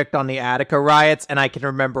project on the Attica riots, and I can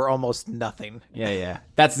remember almost nothing. Yeah.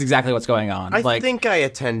 That's exactly what's going on. I think I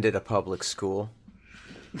attended a public school.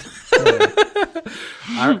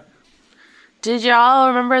 Did y'all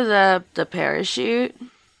remember the parachute?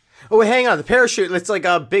 Oh, wait, hang on. The parachute, it's like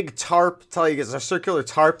a big tarp, it's a circular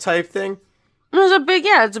tarp type thing. It's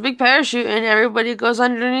a big parachute, and everybody goes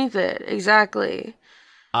underneath it. Exactly.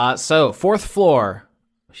 So, 4th floor.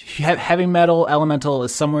 Heavy metal elemental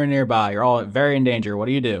is somewhere nearby. You're all very in danger. What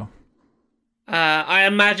do you do? I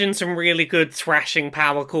imagine some really good thrashing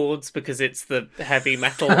power chords because it's the heavy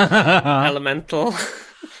metal elemental.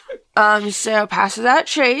 So pass without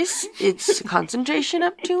trace. It's concentration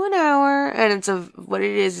up to an hour, and it's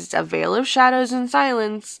a veil of shadows and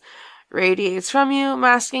silence radiates from you,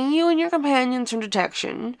 masking you and your companions from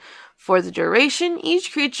detection. For the duration,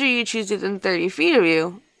 each creature you choose within 30 feet of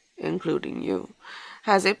you, including you,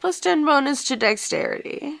 has a +10 bonus to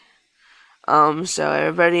dexterity. So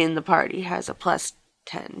everybody in the party has a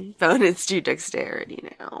 +10 bonus to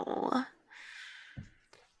dexterity now.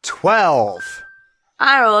 12.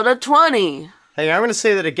 I rolled a 20. Hey, I'm going to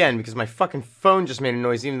say that again because my fucking phone just made a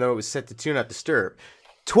noise even though it was set to Do Not Disturb.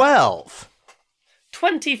 12.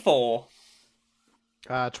 24.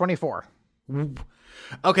 24.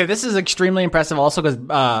 Okay, this is extremely impressive also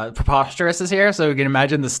because Preposterous is here, so you can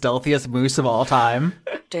imagine the stealthiest moose of all time.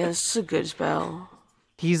 That's a good spell.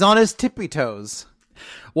 He's on his tippy toes.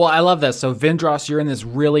 Well, I love this. So, Vindros, you're in this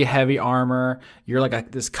really heavy armor. You're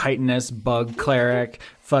like this chitinous bug cleric.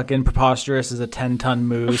 Fucking Preposterous is a 10-ton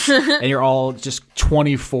moose. And you're all just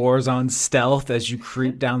 24s on stealth as you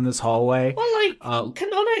creep down this hallway. Well,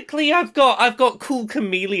 canonically, I've got cool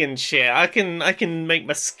chameleon shit. I can make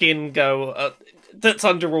my skin go. That's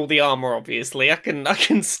under all the armor, obviously. I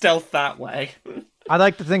can stealth that way. I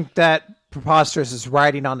like to think that Preposterous is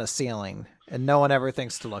riding on the ceiling, and no one ever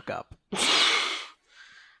thinks to look up.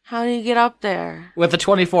 How do you get up there? With the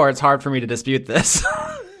 24, it's hard for me to dispute this.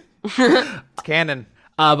 It's canon.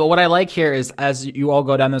 But what I like here is as you all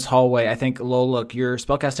go down this hallway, I think, look, your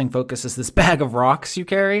spellcasting focus is this bag of rocks you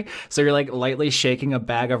carry. So you're like lightly shaking a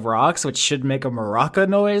bag of rocks, which should make a maraca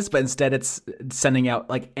noise, but instead it's sending out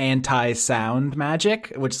like anti-sound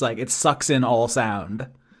magic, which is like it sucks in all sound.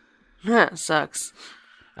 Sucks.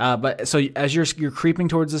 But so as you're creeping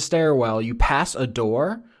towards the stairwell, you pass a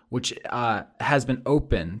door which has been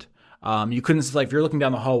opened. You couldn't, like, if you're looking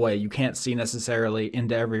down the hallway, you can't see necessarily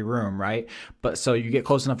into every room, right? But so you get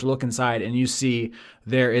close enough to look inside and you see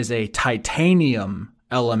there is a titanium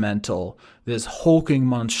elemental, this hulking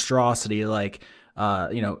monstrosity, like,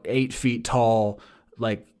 8 feet tall,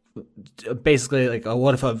 like, basically like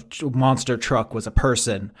what if a monster truck was a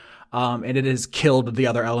person? And it has killed the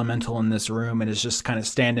other elemental in this room and is just kind of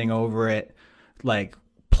standing over it, like,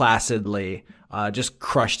 placidly, just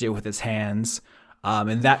crushed it with its hands.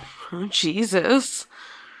 And that... Oh, Jesus.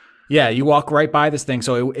 Yeah, you walk right by this thing.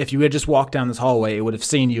 So if you had just walked down this hallway, it would have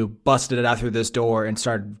seen you, busted it out through this door, and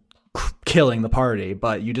started killing the party.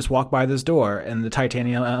 But you just walk by this door, and the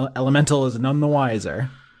titanium elemental is none the wiser.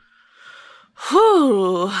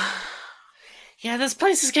 Whew. Yeah, this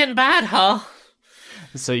place is getting bad, huh?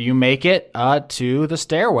 So you make it to the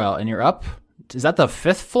stairwell, and you're up. Is that the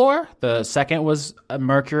 5th floor? The second was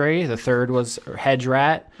Mercury. The third was Hedge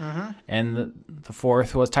Rat. And the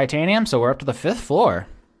 4th was Titanium. So we're up to the 5th floor.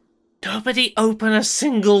 Nobody open a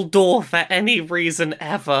single door for any reason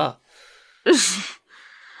ever.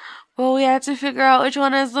 Well, we have to figure out which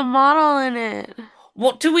one has the model in it.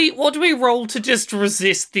 What do we roll to just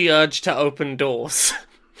resist the urge to open doors?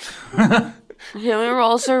 Can we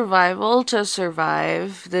roll survival to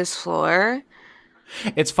survive this floor?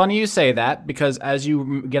 It's funny you say that, because as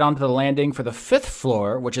you get onto the landing for the 5th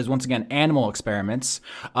floor, which is once again animal experiments,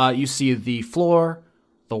 you see the floor,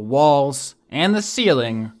 the walls, and the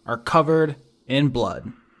ceiling are covered in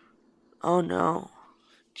blood. Oh no.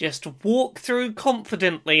 Just walk through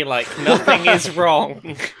confidently like nothing is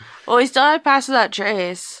wrong. Well, we still have passed that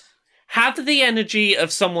trace. Have the energy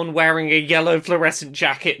of someone wearing a yellow fluorescent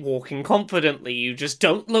jacket walking confidently. You just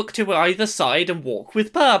don't look to either side and walk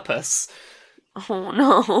with purpose. Oh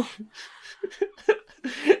no.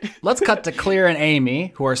 Let's cut to Clear and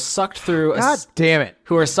Amy, who are sucked through God damn it.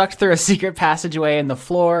 who are sucked through a secret passageway in the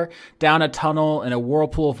floor, down a tunnel in a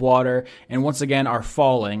whirlpool of water, and once again are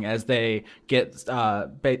falling as they get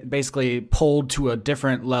basically pulled to a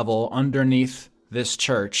different level underneath this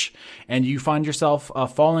church. And you find yourself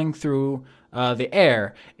falling through the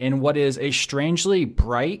air in what is a strangely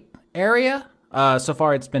bright area. So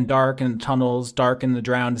far, it's been dark in the tunnels, dark in the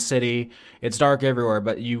drowned city. It's dark everywhere,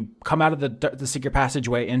 but you come out of the secret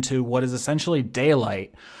passageway into what is essentially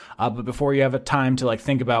daylight. But before you have a time to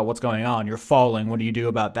think about what's going on, you're falling. What do you do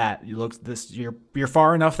about that? You're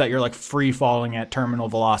far enough that you're free falling at terminal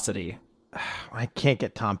velocity. I can't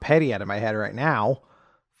get Tom Petty out of my head right now.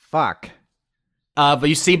 Fuck. But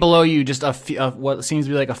you see below you just what seems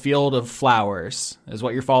to be like a field of flowers is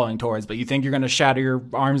what you're falling towards. But you think you're going to shatter your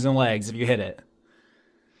arms and legs if you hit it.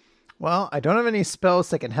 Well, I don't have any spells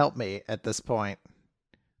that can help me at this point.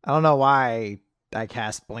 I don't know why I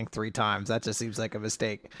cast Blink 3 times. That just seems like a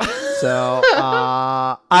mistake. So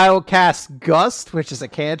I'll cast Gust, which is a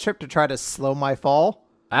cantrip to try to slow my fall.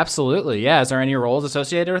 Absolutely, yeah. Is there any rolls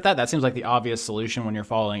associated with that? That seems like the obvious solution when you're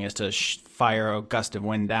falling is to fire a gust of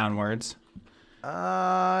wind downwards.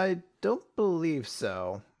 I don't believe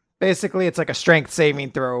so. Basically, it's like a strength saving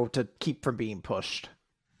throw to keep from being pushed.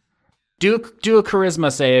 Do a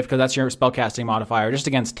charisma save, because that's your spellcasting modifier, just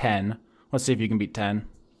against 10. Let's see if you can beat 10.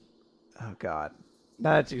 Oh, God.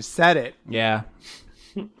 Now that you said it. Yeah.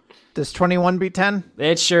 Does 21 beat 10?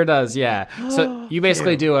 It sure does, yeah. So you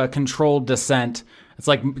basically do a controlled descent. It's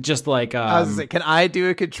I was gonna say, can I do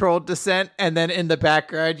a controlled descent? And then in the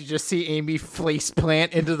background, you just see Amy face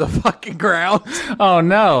plant into the fucking ground. Oh,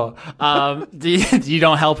 no. You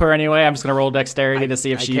don't help her anyway? I'm just going to roll dexterity to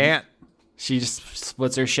see if she can't. She just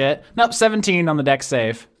splits her shit. Nope, 17 on the dex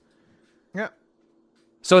save. Yeah.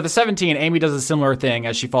 So with the 17, Amy does a similar thing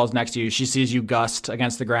as she falls next to you. She sees you gust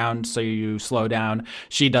against the ground, so you slow down.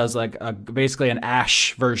 She does basically an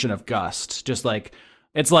ash version of gust. Just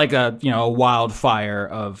it's like a wildfire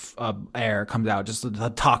of air comes out, just the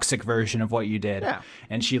toxic version of what you did. Yeah.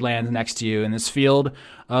 And she lands next to you in this field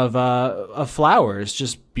of flowers,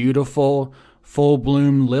 just beautiful, full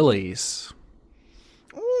bloom lilies.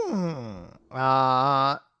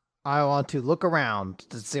 I want to look around.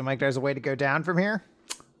 Does it seem like there's a way to go down from here?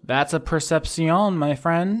 That's a perception, my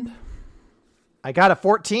friend. I got a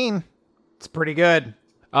 14. It's pretty good.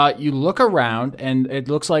 You look around, and it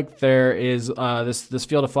looks like there is this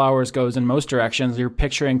field of flowers goes in most directions. You're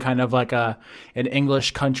picturing kind of like an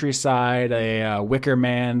English countryside, a Wicker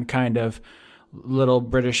Man kind of little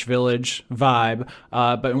British village vibe.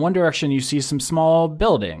 But in one direction, you see some small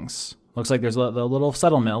buildings. Looks like there's a little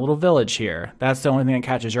settlement, a little village here. That's the only thing that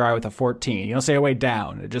catches your eye with a 14. You don't see a way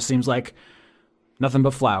down. It just seems like nothing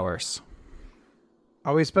but flowers.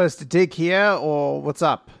 Are we supposed to dig here, or what's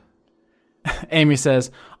up? Amy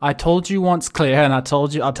says, I told you once, Clear, and I'll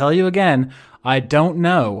tell you again. I don't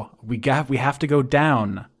know. We have to go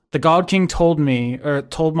down. The God King told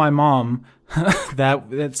my mom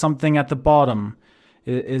that something at the bottom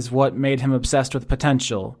is what made him obsessed with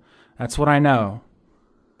potential. That's what I know.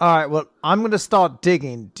 All right, well, I'm going to start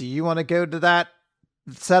digging. Do you want to go to that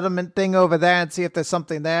settlement thing over there and see if there's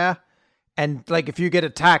something there? And, if you get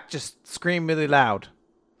attacked, just scream really loud.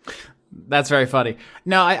 That's very funny.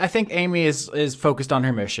 No, I think Amy is focused on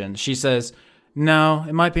her mission. She says, no,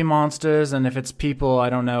 it might be monsters, and if it's people, I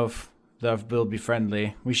don't know if they'll be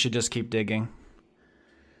friendly. We should just keep digging.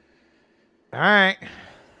 All right.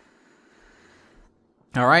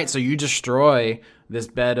 All right, so you destroy this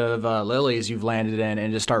bed of lilies you've landed in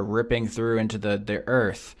and just start ripping through into the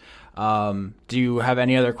earth. Do you have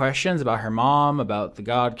any other questions about her mom, about the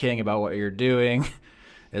God King, about what you're doing?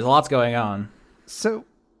 There's lots going on. So,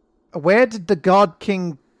 where did the God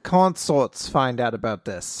King consorts find out about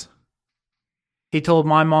this? He told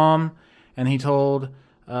my mom, and he told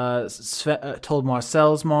Marcel's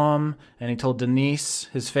mom, and he told Denise,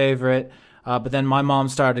 his favorite. But then my mom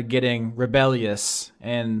started getting rebellious,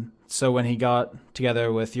 and so when he got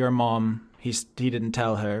together with your mom, he didn't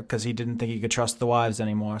tell her because he didn't think he could trust the wives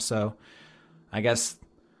anymore. So I guess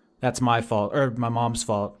that's my fault, or my mom's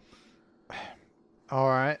fault. All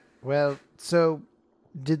right. Well, so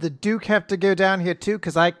did the Duke have to go down here too?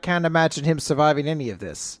 Because I can't imagine him surviving any of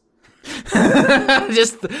this.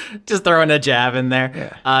 just throwing a jab in there.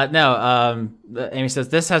 Yeah. No. Amy says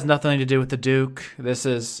this has nothing to do with the Duke. This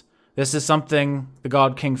is something the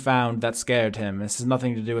God King found that scared him. This has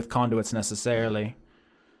nothing to do with conduits necessarily.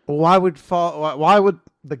 Why would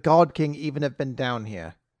the God King even have been down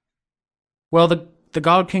here? Well, the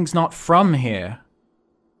God King's not from here.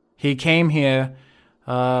 He came here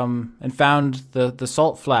and found the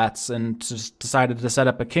salt flats and just decided to set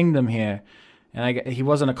up a kingdom here. And he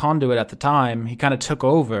wasn't a conduit at the time. He kind of took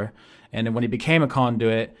over. And when he became a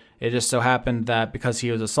conduit, it just so happened that because he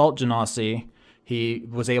was a salt genasi, he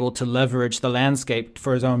was able to leverage the landscape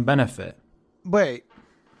for his own benefit. Wait,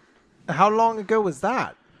 how long ago was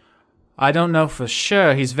that? I don't know for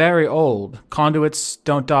sure. He's very old. Conduits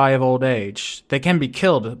don't die of old age. They can be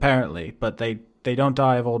killed, apparently, but they don't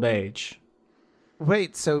die of old age.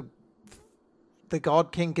 Wait, so the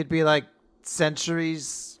God King could be like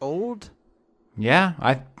centuries old?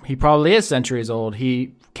 Yeah, he probably is centuries old.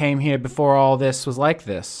 He came here before all this was like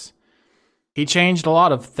this. He changed a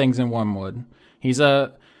lot of things in Wormwood.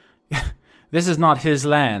 This is not his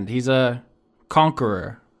land. He's a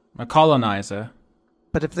conqueror, a colonizer.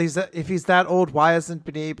 But if he's that old, why hasn't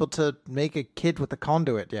been able to make a kid with a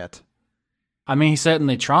conduit yet? I mean, he's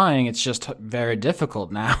certainly trying. It's just very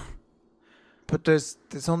difficult now. But there's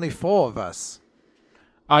only 4 of us.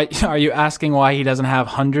 Are you asking why he doesn't have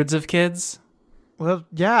hundreds of kids? Well,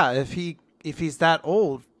 yeah. If he's that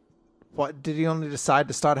old, what did he only decide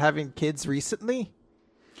to start having kids recently?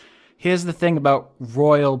 Here's the thing about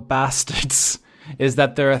royal bastards, is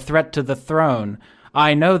that they're a threat to the throne.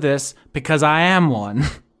 I know this because I am one.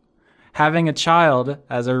 Having a child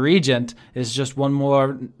as a regent is just one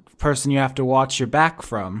more person you have to watch your back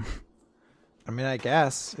from. I mean, I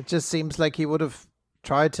guess. It just seems like he would have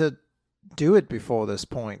tried to do it before this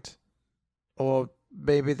point. Or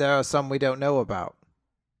maybe there are some we don't know about.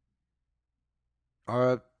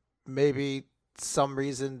 Or maybe some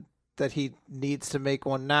reason that he needs to make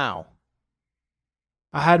one now.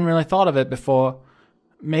 I hadn't really thought of it before.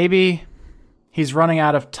 Maybe he's running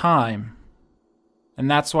out of time. And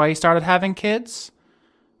that's why he started having kids?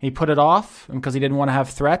 He put it off because he didn't want to have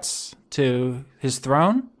threats to his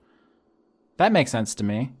throne? That makes sense to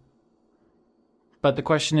me. But the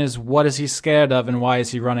question is, what is he scared of and why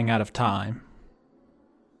is he running out of time?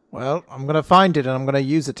 Well, I'm going to find it and I'm going to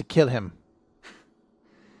use it to kill him.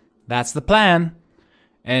 That's the plan.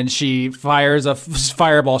 And she fires a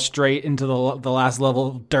fireball straight into the last level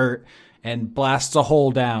of dirt and blasts a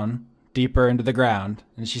hole down deeper into the ground.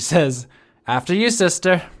 And she says, "After you,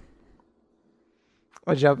 sister."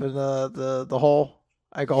 I jump in the hole.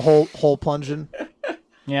 I go hole plunging.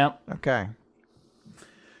 Yep. Okay.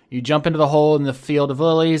 You jump into the hole in the field of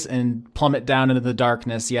lilies and plummet down into the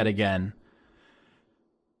darkness yet again.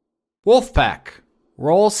 Wolfpack,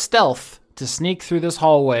 roll stealth to sneak through this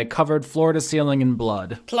hallway covered floor to ceiling in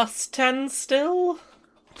blood. +10 still?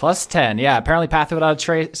 +10, yeah. Apparently Pass Without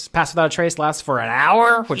a Trace lasts for an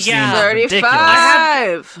hour, which Yeah. seems ridiculous.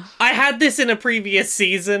 35! I had this in a previous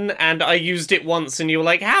season, and I used it once, and you were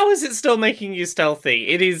like, how is it still making you stealthy?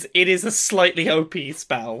 It is a slightly OP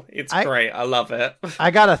spell. It's great. I love it. I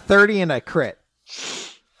got a 30 and a crit.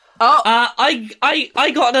 Oh,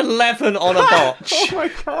 I got an 11 on a botch. Oh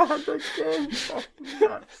my god,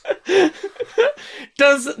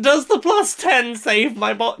 Does the +10 save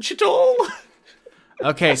my botch at all?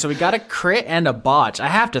 Okay, so we got a crit and a botch. I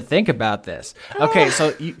have to think about this. Okay,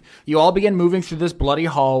 so you all begin moving through this bloody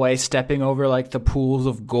hallway, stepping over like the pools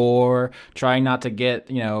of gore, trying not to get,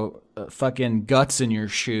 fucking guts in your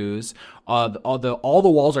shoes. All the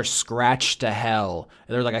walls are scratched to hell.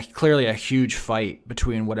 There's like clearly a huge fight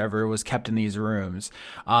between whatever was kept in these rooms.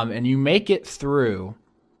 And you make it through.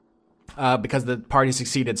 Because the party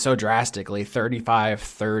succeeded so drastically, 35,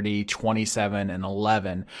 30, 27, and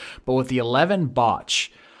 11. But with the 11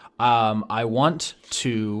 botch, I want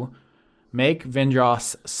to make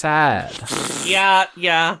Vindros sad. Yeah,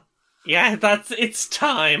 it's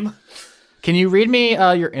time. Can you read me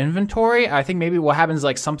your inventory? I think maybe what happens is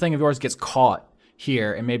like something of yours gets caught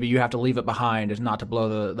here, and maybe you have to leave it behind not to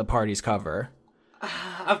blow the party's cover.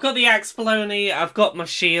 I've got the axe baloney, I've got my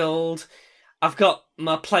shield, I've got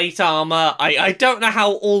my plate armor. I don't know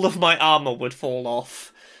how all of my armor would fall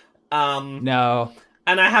off. No.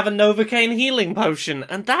 And I have a Novocaine healing potion,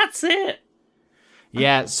 and that's it.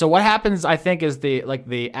 Yeah, so what happens, I think, is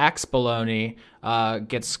the axe baloney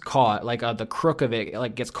gets caught, the crook of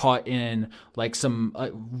it gets caught in some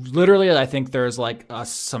literally I think there's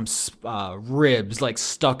some ribs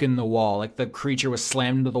stuck in the wall, the creature was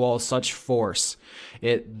slammed into the wall with such force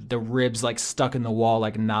the ribs stuck in the wall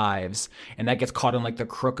like knives, and that gets caught in the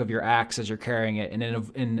crook of your axe as you're carrying it,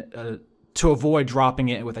 and to avoid dropping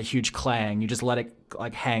it with a huge clang, you just let it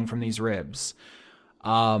hang from these ribs.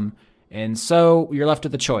 And so you're left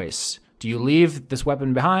with a choice. Do you leave this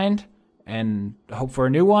weapon behind and hope for a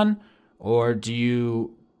new one? Or do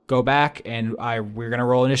you go back and we're going to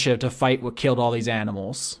roll initiative to fight what killed all these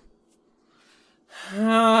animals?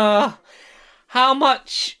 How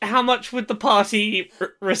much would the party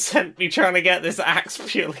resent me trying to get this axe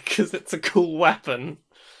purely because it's a cool weapon?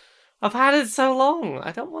 I've had it so long.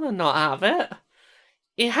 I don't want to not have it.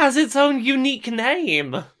 It has its own unique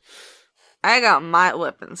name. I got my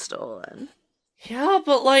weapon stolen. Yeah,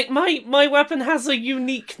 but my weapon has a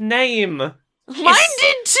unique name. Mine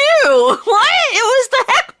did too! What? It was the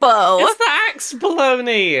heck bow! It's the axe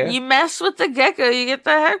baloney! You mess with the gecko, you get the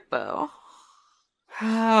heck bow.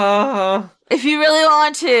 Ah. If you really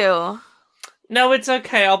want to. No, it's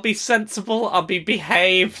okay. I'll be sensible. I'll be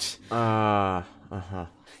behaved. Uh-huh.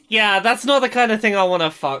 Yeah, that's not the kind of thing I want to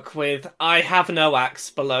fuck with. I have no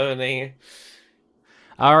axe baloney.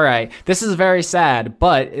 All right. This is very sad,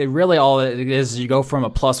 but it really all it is you go from a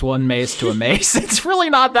 +1 mace to a mace. It's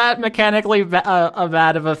really not that mechanically bad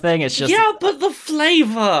of a thing. It's just... Yeah, but the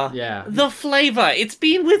flavor. Yeah. The flavor. It's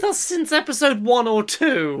been with us since episode 1 or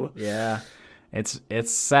 2. Yeah. It's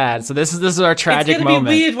sad. So this is our tragic moment. It's gonna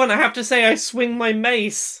be weird when I have to say I swing my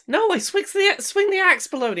mace. No, I swing the axe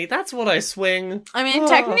baloney. That's what I swing. I mean,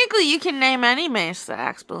 technically you can name any mace the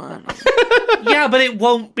axe baloney. Yeah, but it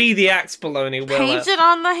won't be the axe baloney, will Paint it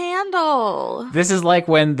on the handle. This is like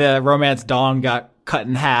when the Romance Dawn got cut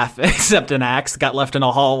in half, except an axe got left in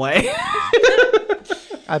a hallway.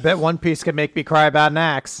 I bet One Piece could make me cry about an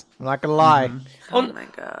axe. I'm not gonna lie. Mm-hmm. Oh my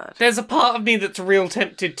god. There's a part of me that's real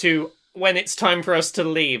tempted to, when it's time for us to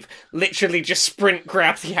leave, literally just sprint,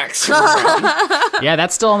 grab the axe and run. Yeah,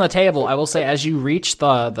 that's still on the table. I will say, as you reach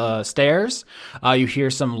the stairs, you hear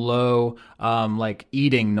some low,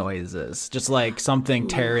 eating noises, just like something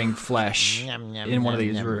tearing flesh in one of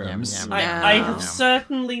these rooms. I have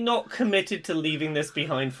certainly not committed to leaving this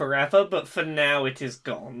behind forever, but for now it is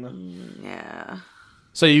gone. Yeah.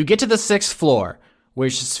 So you get to the 6th floor,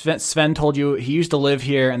 which Sven told you he used to live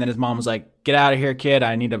here, and then his mom was like, "Get out of here, kid.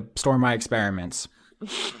 I need to store my experiments."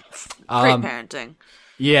 Great parenting.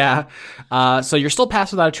 Yeah. So you're still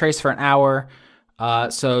passed without a trace for an hour.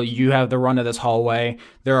 So you have the run of this hallway.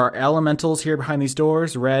 There are elementals here behind these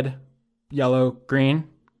doors, red, yellow, green.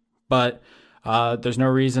 But there's no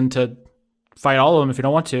reason to fight all of them if you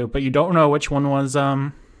don't want to. But you don't know which one was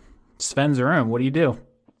Sven's room. What do you do?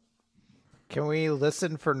 Can we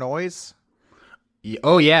listen for noise?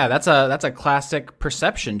 Oh, yeah. That's a classic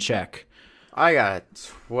perception check. I got a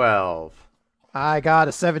 12. I got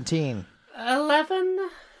a 17. 11?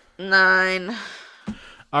 9.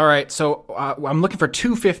 All right, so I'm looking for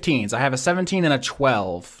 2 15s. I have a 17 and a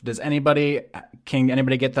 12. Can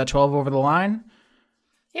anybody get that 12 over the line?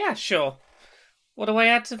 Yeah, sure. What do I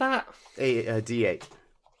add to that? A D8.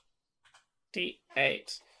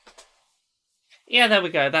 D8. Yeah, there we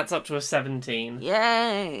go. That's up to a 17.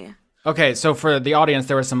 Yay. Okay, so for the audience,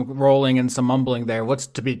 there was some rolling and some mumbling there. What's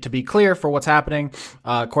to be clear for what's happening?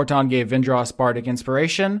 Corton gave Vindros Bardic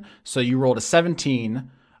Inspiration, so you rolled a 17,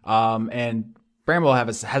 and Bramble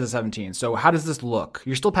has a 17. So how does this look?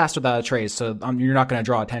 You're still passed without a trace, so you're not going to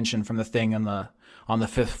draw attention from the thing on the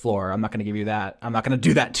 5th floor. I'm not going to give you that. I'm not going to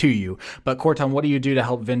do that to you. But Corton, what do you do to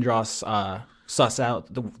help Vindros suss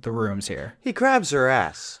out the rooms here? He grabs her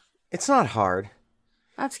ass. It's not hard.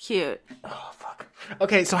 That's cute. Oh, fuck.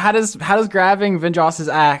 Okay, so how does grabbing Vindros's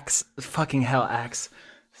axe, fucking hell, axe,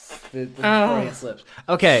 the Freudian slips.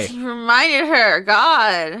 Okay. You reminded her.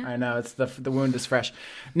 God. I know, it's the wound is fresh.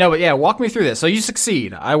 No, but yeah, walk me through this. So you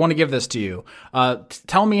succeed. I want to give this to you.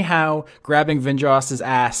 Tell me how grabbing Vindros's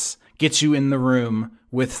ass gets you in the room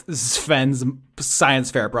with Sven's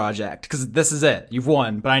science fair project. Because this is it. You've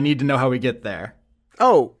won, but I need to know how we get there.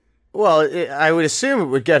 Oh, well, I would assume it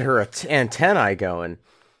would get her antennae going.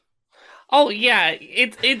 Oh yeah,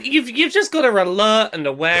 you've just got to alert and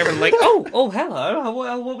aware and like, oh hello, what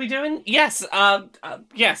are we doing? Yes,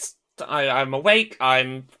 yes, I'm awake.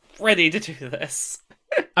 I'm ready to do this.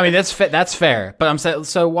 I mean, that's fair. But I'm saying,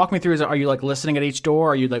 so walk me through. Are you like listening at each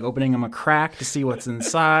door? Are you like opening them a crack to see what's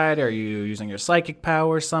inside? Are you using your psychic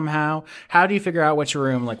power somehow? How do you figure out which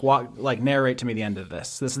room? Like narrate to me the end of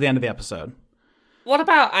this. This is the end of the episode. What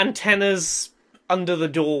about antennas under the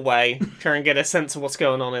doorway? Try and get a sense of what's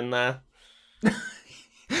going on in there.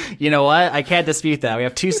 You know what? I can't dispute that. We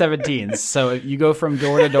have two 17s, so you go from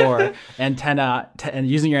door to door, and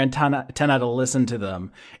using your antenna to listen to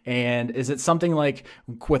them. And is it something like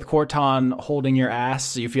with Corton holding your ass,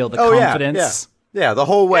 so you feel the confidence? Yeah, the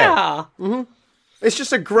whole way. Yeah. Mm-hmm. It's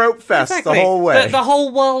just a grope fest Exactly. the whole way.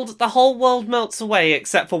 The whole world melts away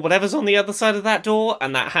except for whatever's on the other side of that door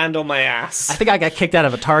and that hand on my ass. I think I got kicked out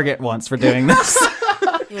of a Target once for doing this.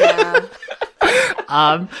 Yeah.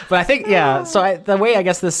 But I think, so the way I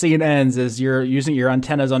guess this scene ends is you're using your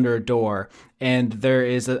antennas under a door, and there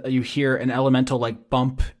is you hear an elemental like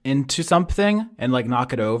bump into something and like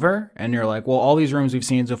knock it over, and you're like, well, all these rooms we've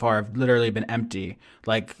seen so far have literally been empty.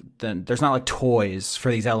 Like, then there's not like toys for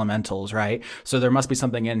these elementals, right? So there must be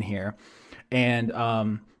something in here. And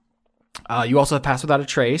you also have Pass Without a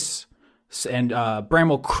Trace, and Bram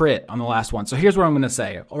will crit on the last one. So here's what I'm going to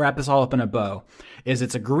say. I'll wrap this all up in a bow.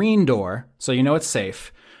 It's a green door, so you know it's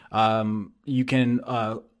safe. You can,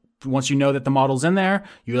 once you know that the model's in there,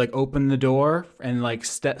 you like open the door and like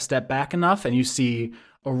step back enough, and you see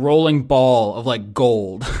a rolling ball of like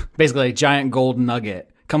gold, basically a giant gold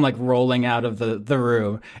nugget, come like rolling out of the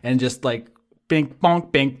room and just like bink,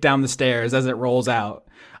 bonk, bink down the stairs as it rolls out.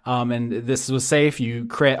 And this was safe. You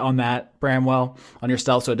crit on that, Bramwell, on your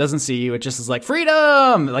stealth, so it doesn't see you. It just is like,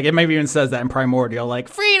 freedom! Like, it maybe even says that in Primordial, like,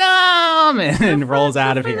 freedom! And rolls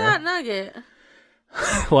out of Good for here. that nugget.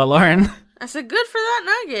 Well, Lauren? I said, good for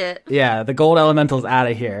that nugget. Yeah, the gold elemental's out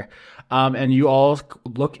of here. And you all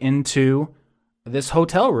look into this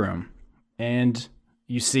hotel room, and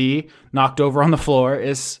you see, knocked over on the floor,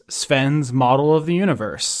 is Sven's model of the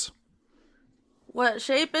universe. What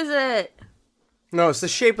shape is it? No, it's the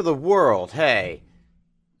shape of the world. Hey.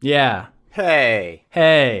 Yeah.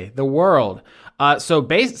 Hey, the world. So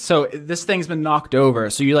this thing's been knocked over.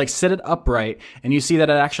 So you like sit it upright, and you see that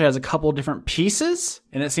it actually has a couple of different pieces,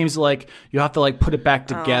 and it seems like you have to like put it back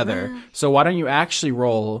together. So why don't you actually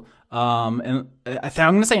roll? And I'm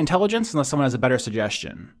going to say intelligence, unless someone has a better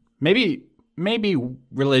suggestion. Maybe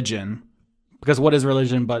religion, because what is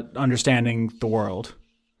religion but understanding the world?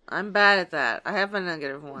 I'm bad at that. I have a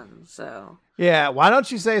 -1, so. Yeah, why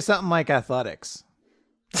don't you say something like athletics?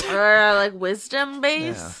 Or like wisdom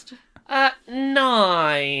based?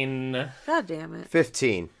 9. God damn it.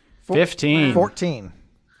 15. 15. 14.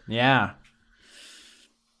 Yeah.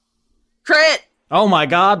 Crit! Oh my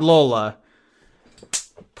God, Lola.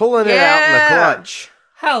 Pulling it out in the clutch.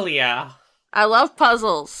 Hell yeah. I love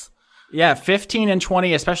puzzles. Yeah, 15 and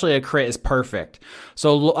 20, especially a crit, is perfect.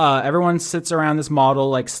 So everyone sits around this model,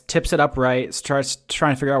 like tips it upright, starts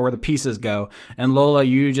trying to figure out where the pieces go. And Lola,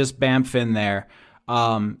 you just bamf in there.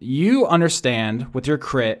 You understand with your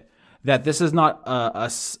crit that this is not a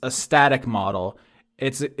static model.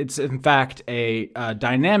 It's in fact a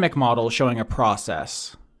dynamic model showing a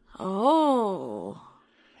process. Oh.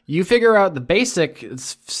 You figure out the basic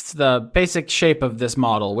shape of this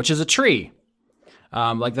model, which is a tree.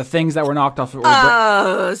 Like the things that were knocked off.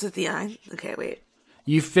 Oh, is it the eye? Okay, wait.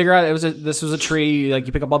 You figure out this was a tree. Like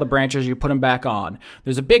you pick up all the branches, you put them back on.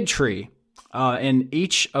 There's a big tree. In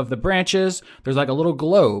each of the branches, there's like a little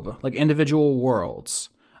globe, like individual worlds.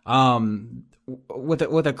 With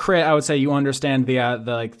a crit, I would say you understand the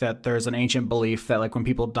like that there's an ancient belief that like when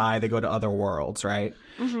people die, they go to other worlds, right?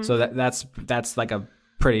 Mm-hmm. So that's like a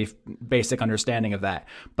pretty basic understanding of that.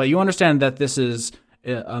 But you understand that this is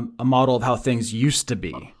a model of how things used to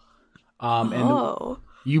be. And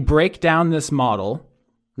you break down this model,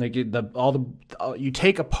 like you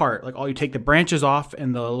take apart, like you take the branches off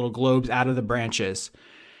and the little globes out of the branches.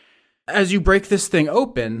 As you break this thing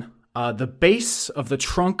open, the base of the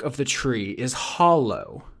trunk of the tree is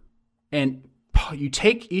hollow, and you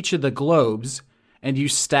take each of the globes and you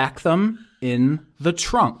stack them in the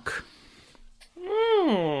trunk.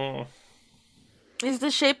 Is the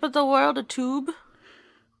shape of the world a tube?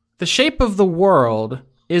 The shape of the world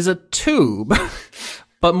is a tube,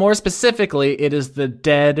 but more specifically, it is the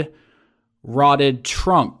dead, rotted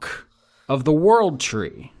trunk of the world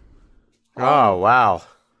tree. Oh, wow.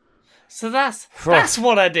 So that's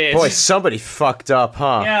what I did. Boy, somebody fucked up,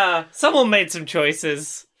 huh? Yeah, someone made some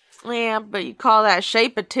choices. Yeah, but you call that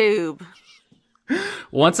shape a tube.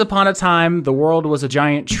 Once upon a time, the world was a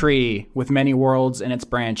giant tree with many worlds in its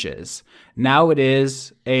branches. Now it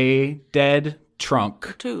is a dead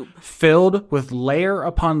trunk Tube. filled with layer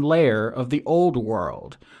upon layer of the old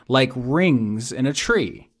world, like rings in a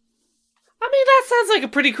tree. I mean, that sounds like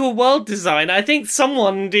a pretty cool world design. I think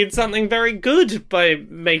someone did something very good by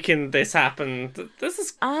making this happen. This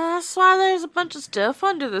is... That's why there's a bunch of stuff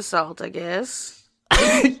under the salt, I guess.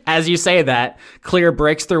 As you say that, Clear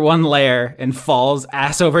breaks through one layer and falls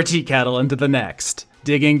ass over tea kettle into the next,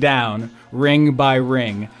 digging down, ring by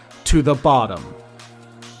ring, to the bottom.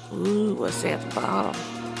 Ooh, what's at the bottom?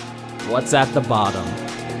 What's at the bottom?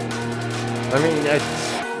 I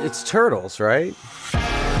mean, it's turtles, right?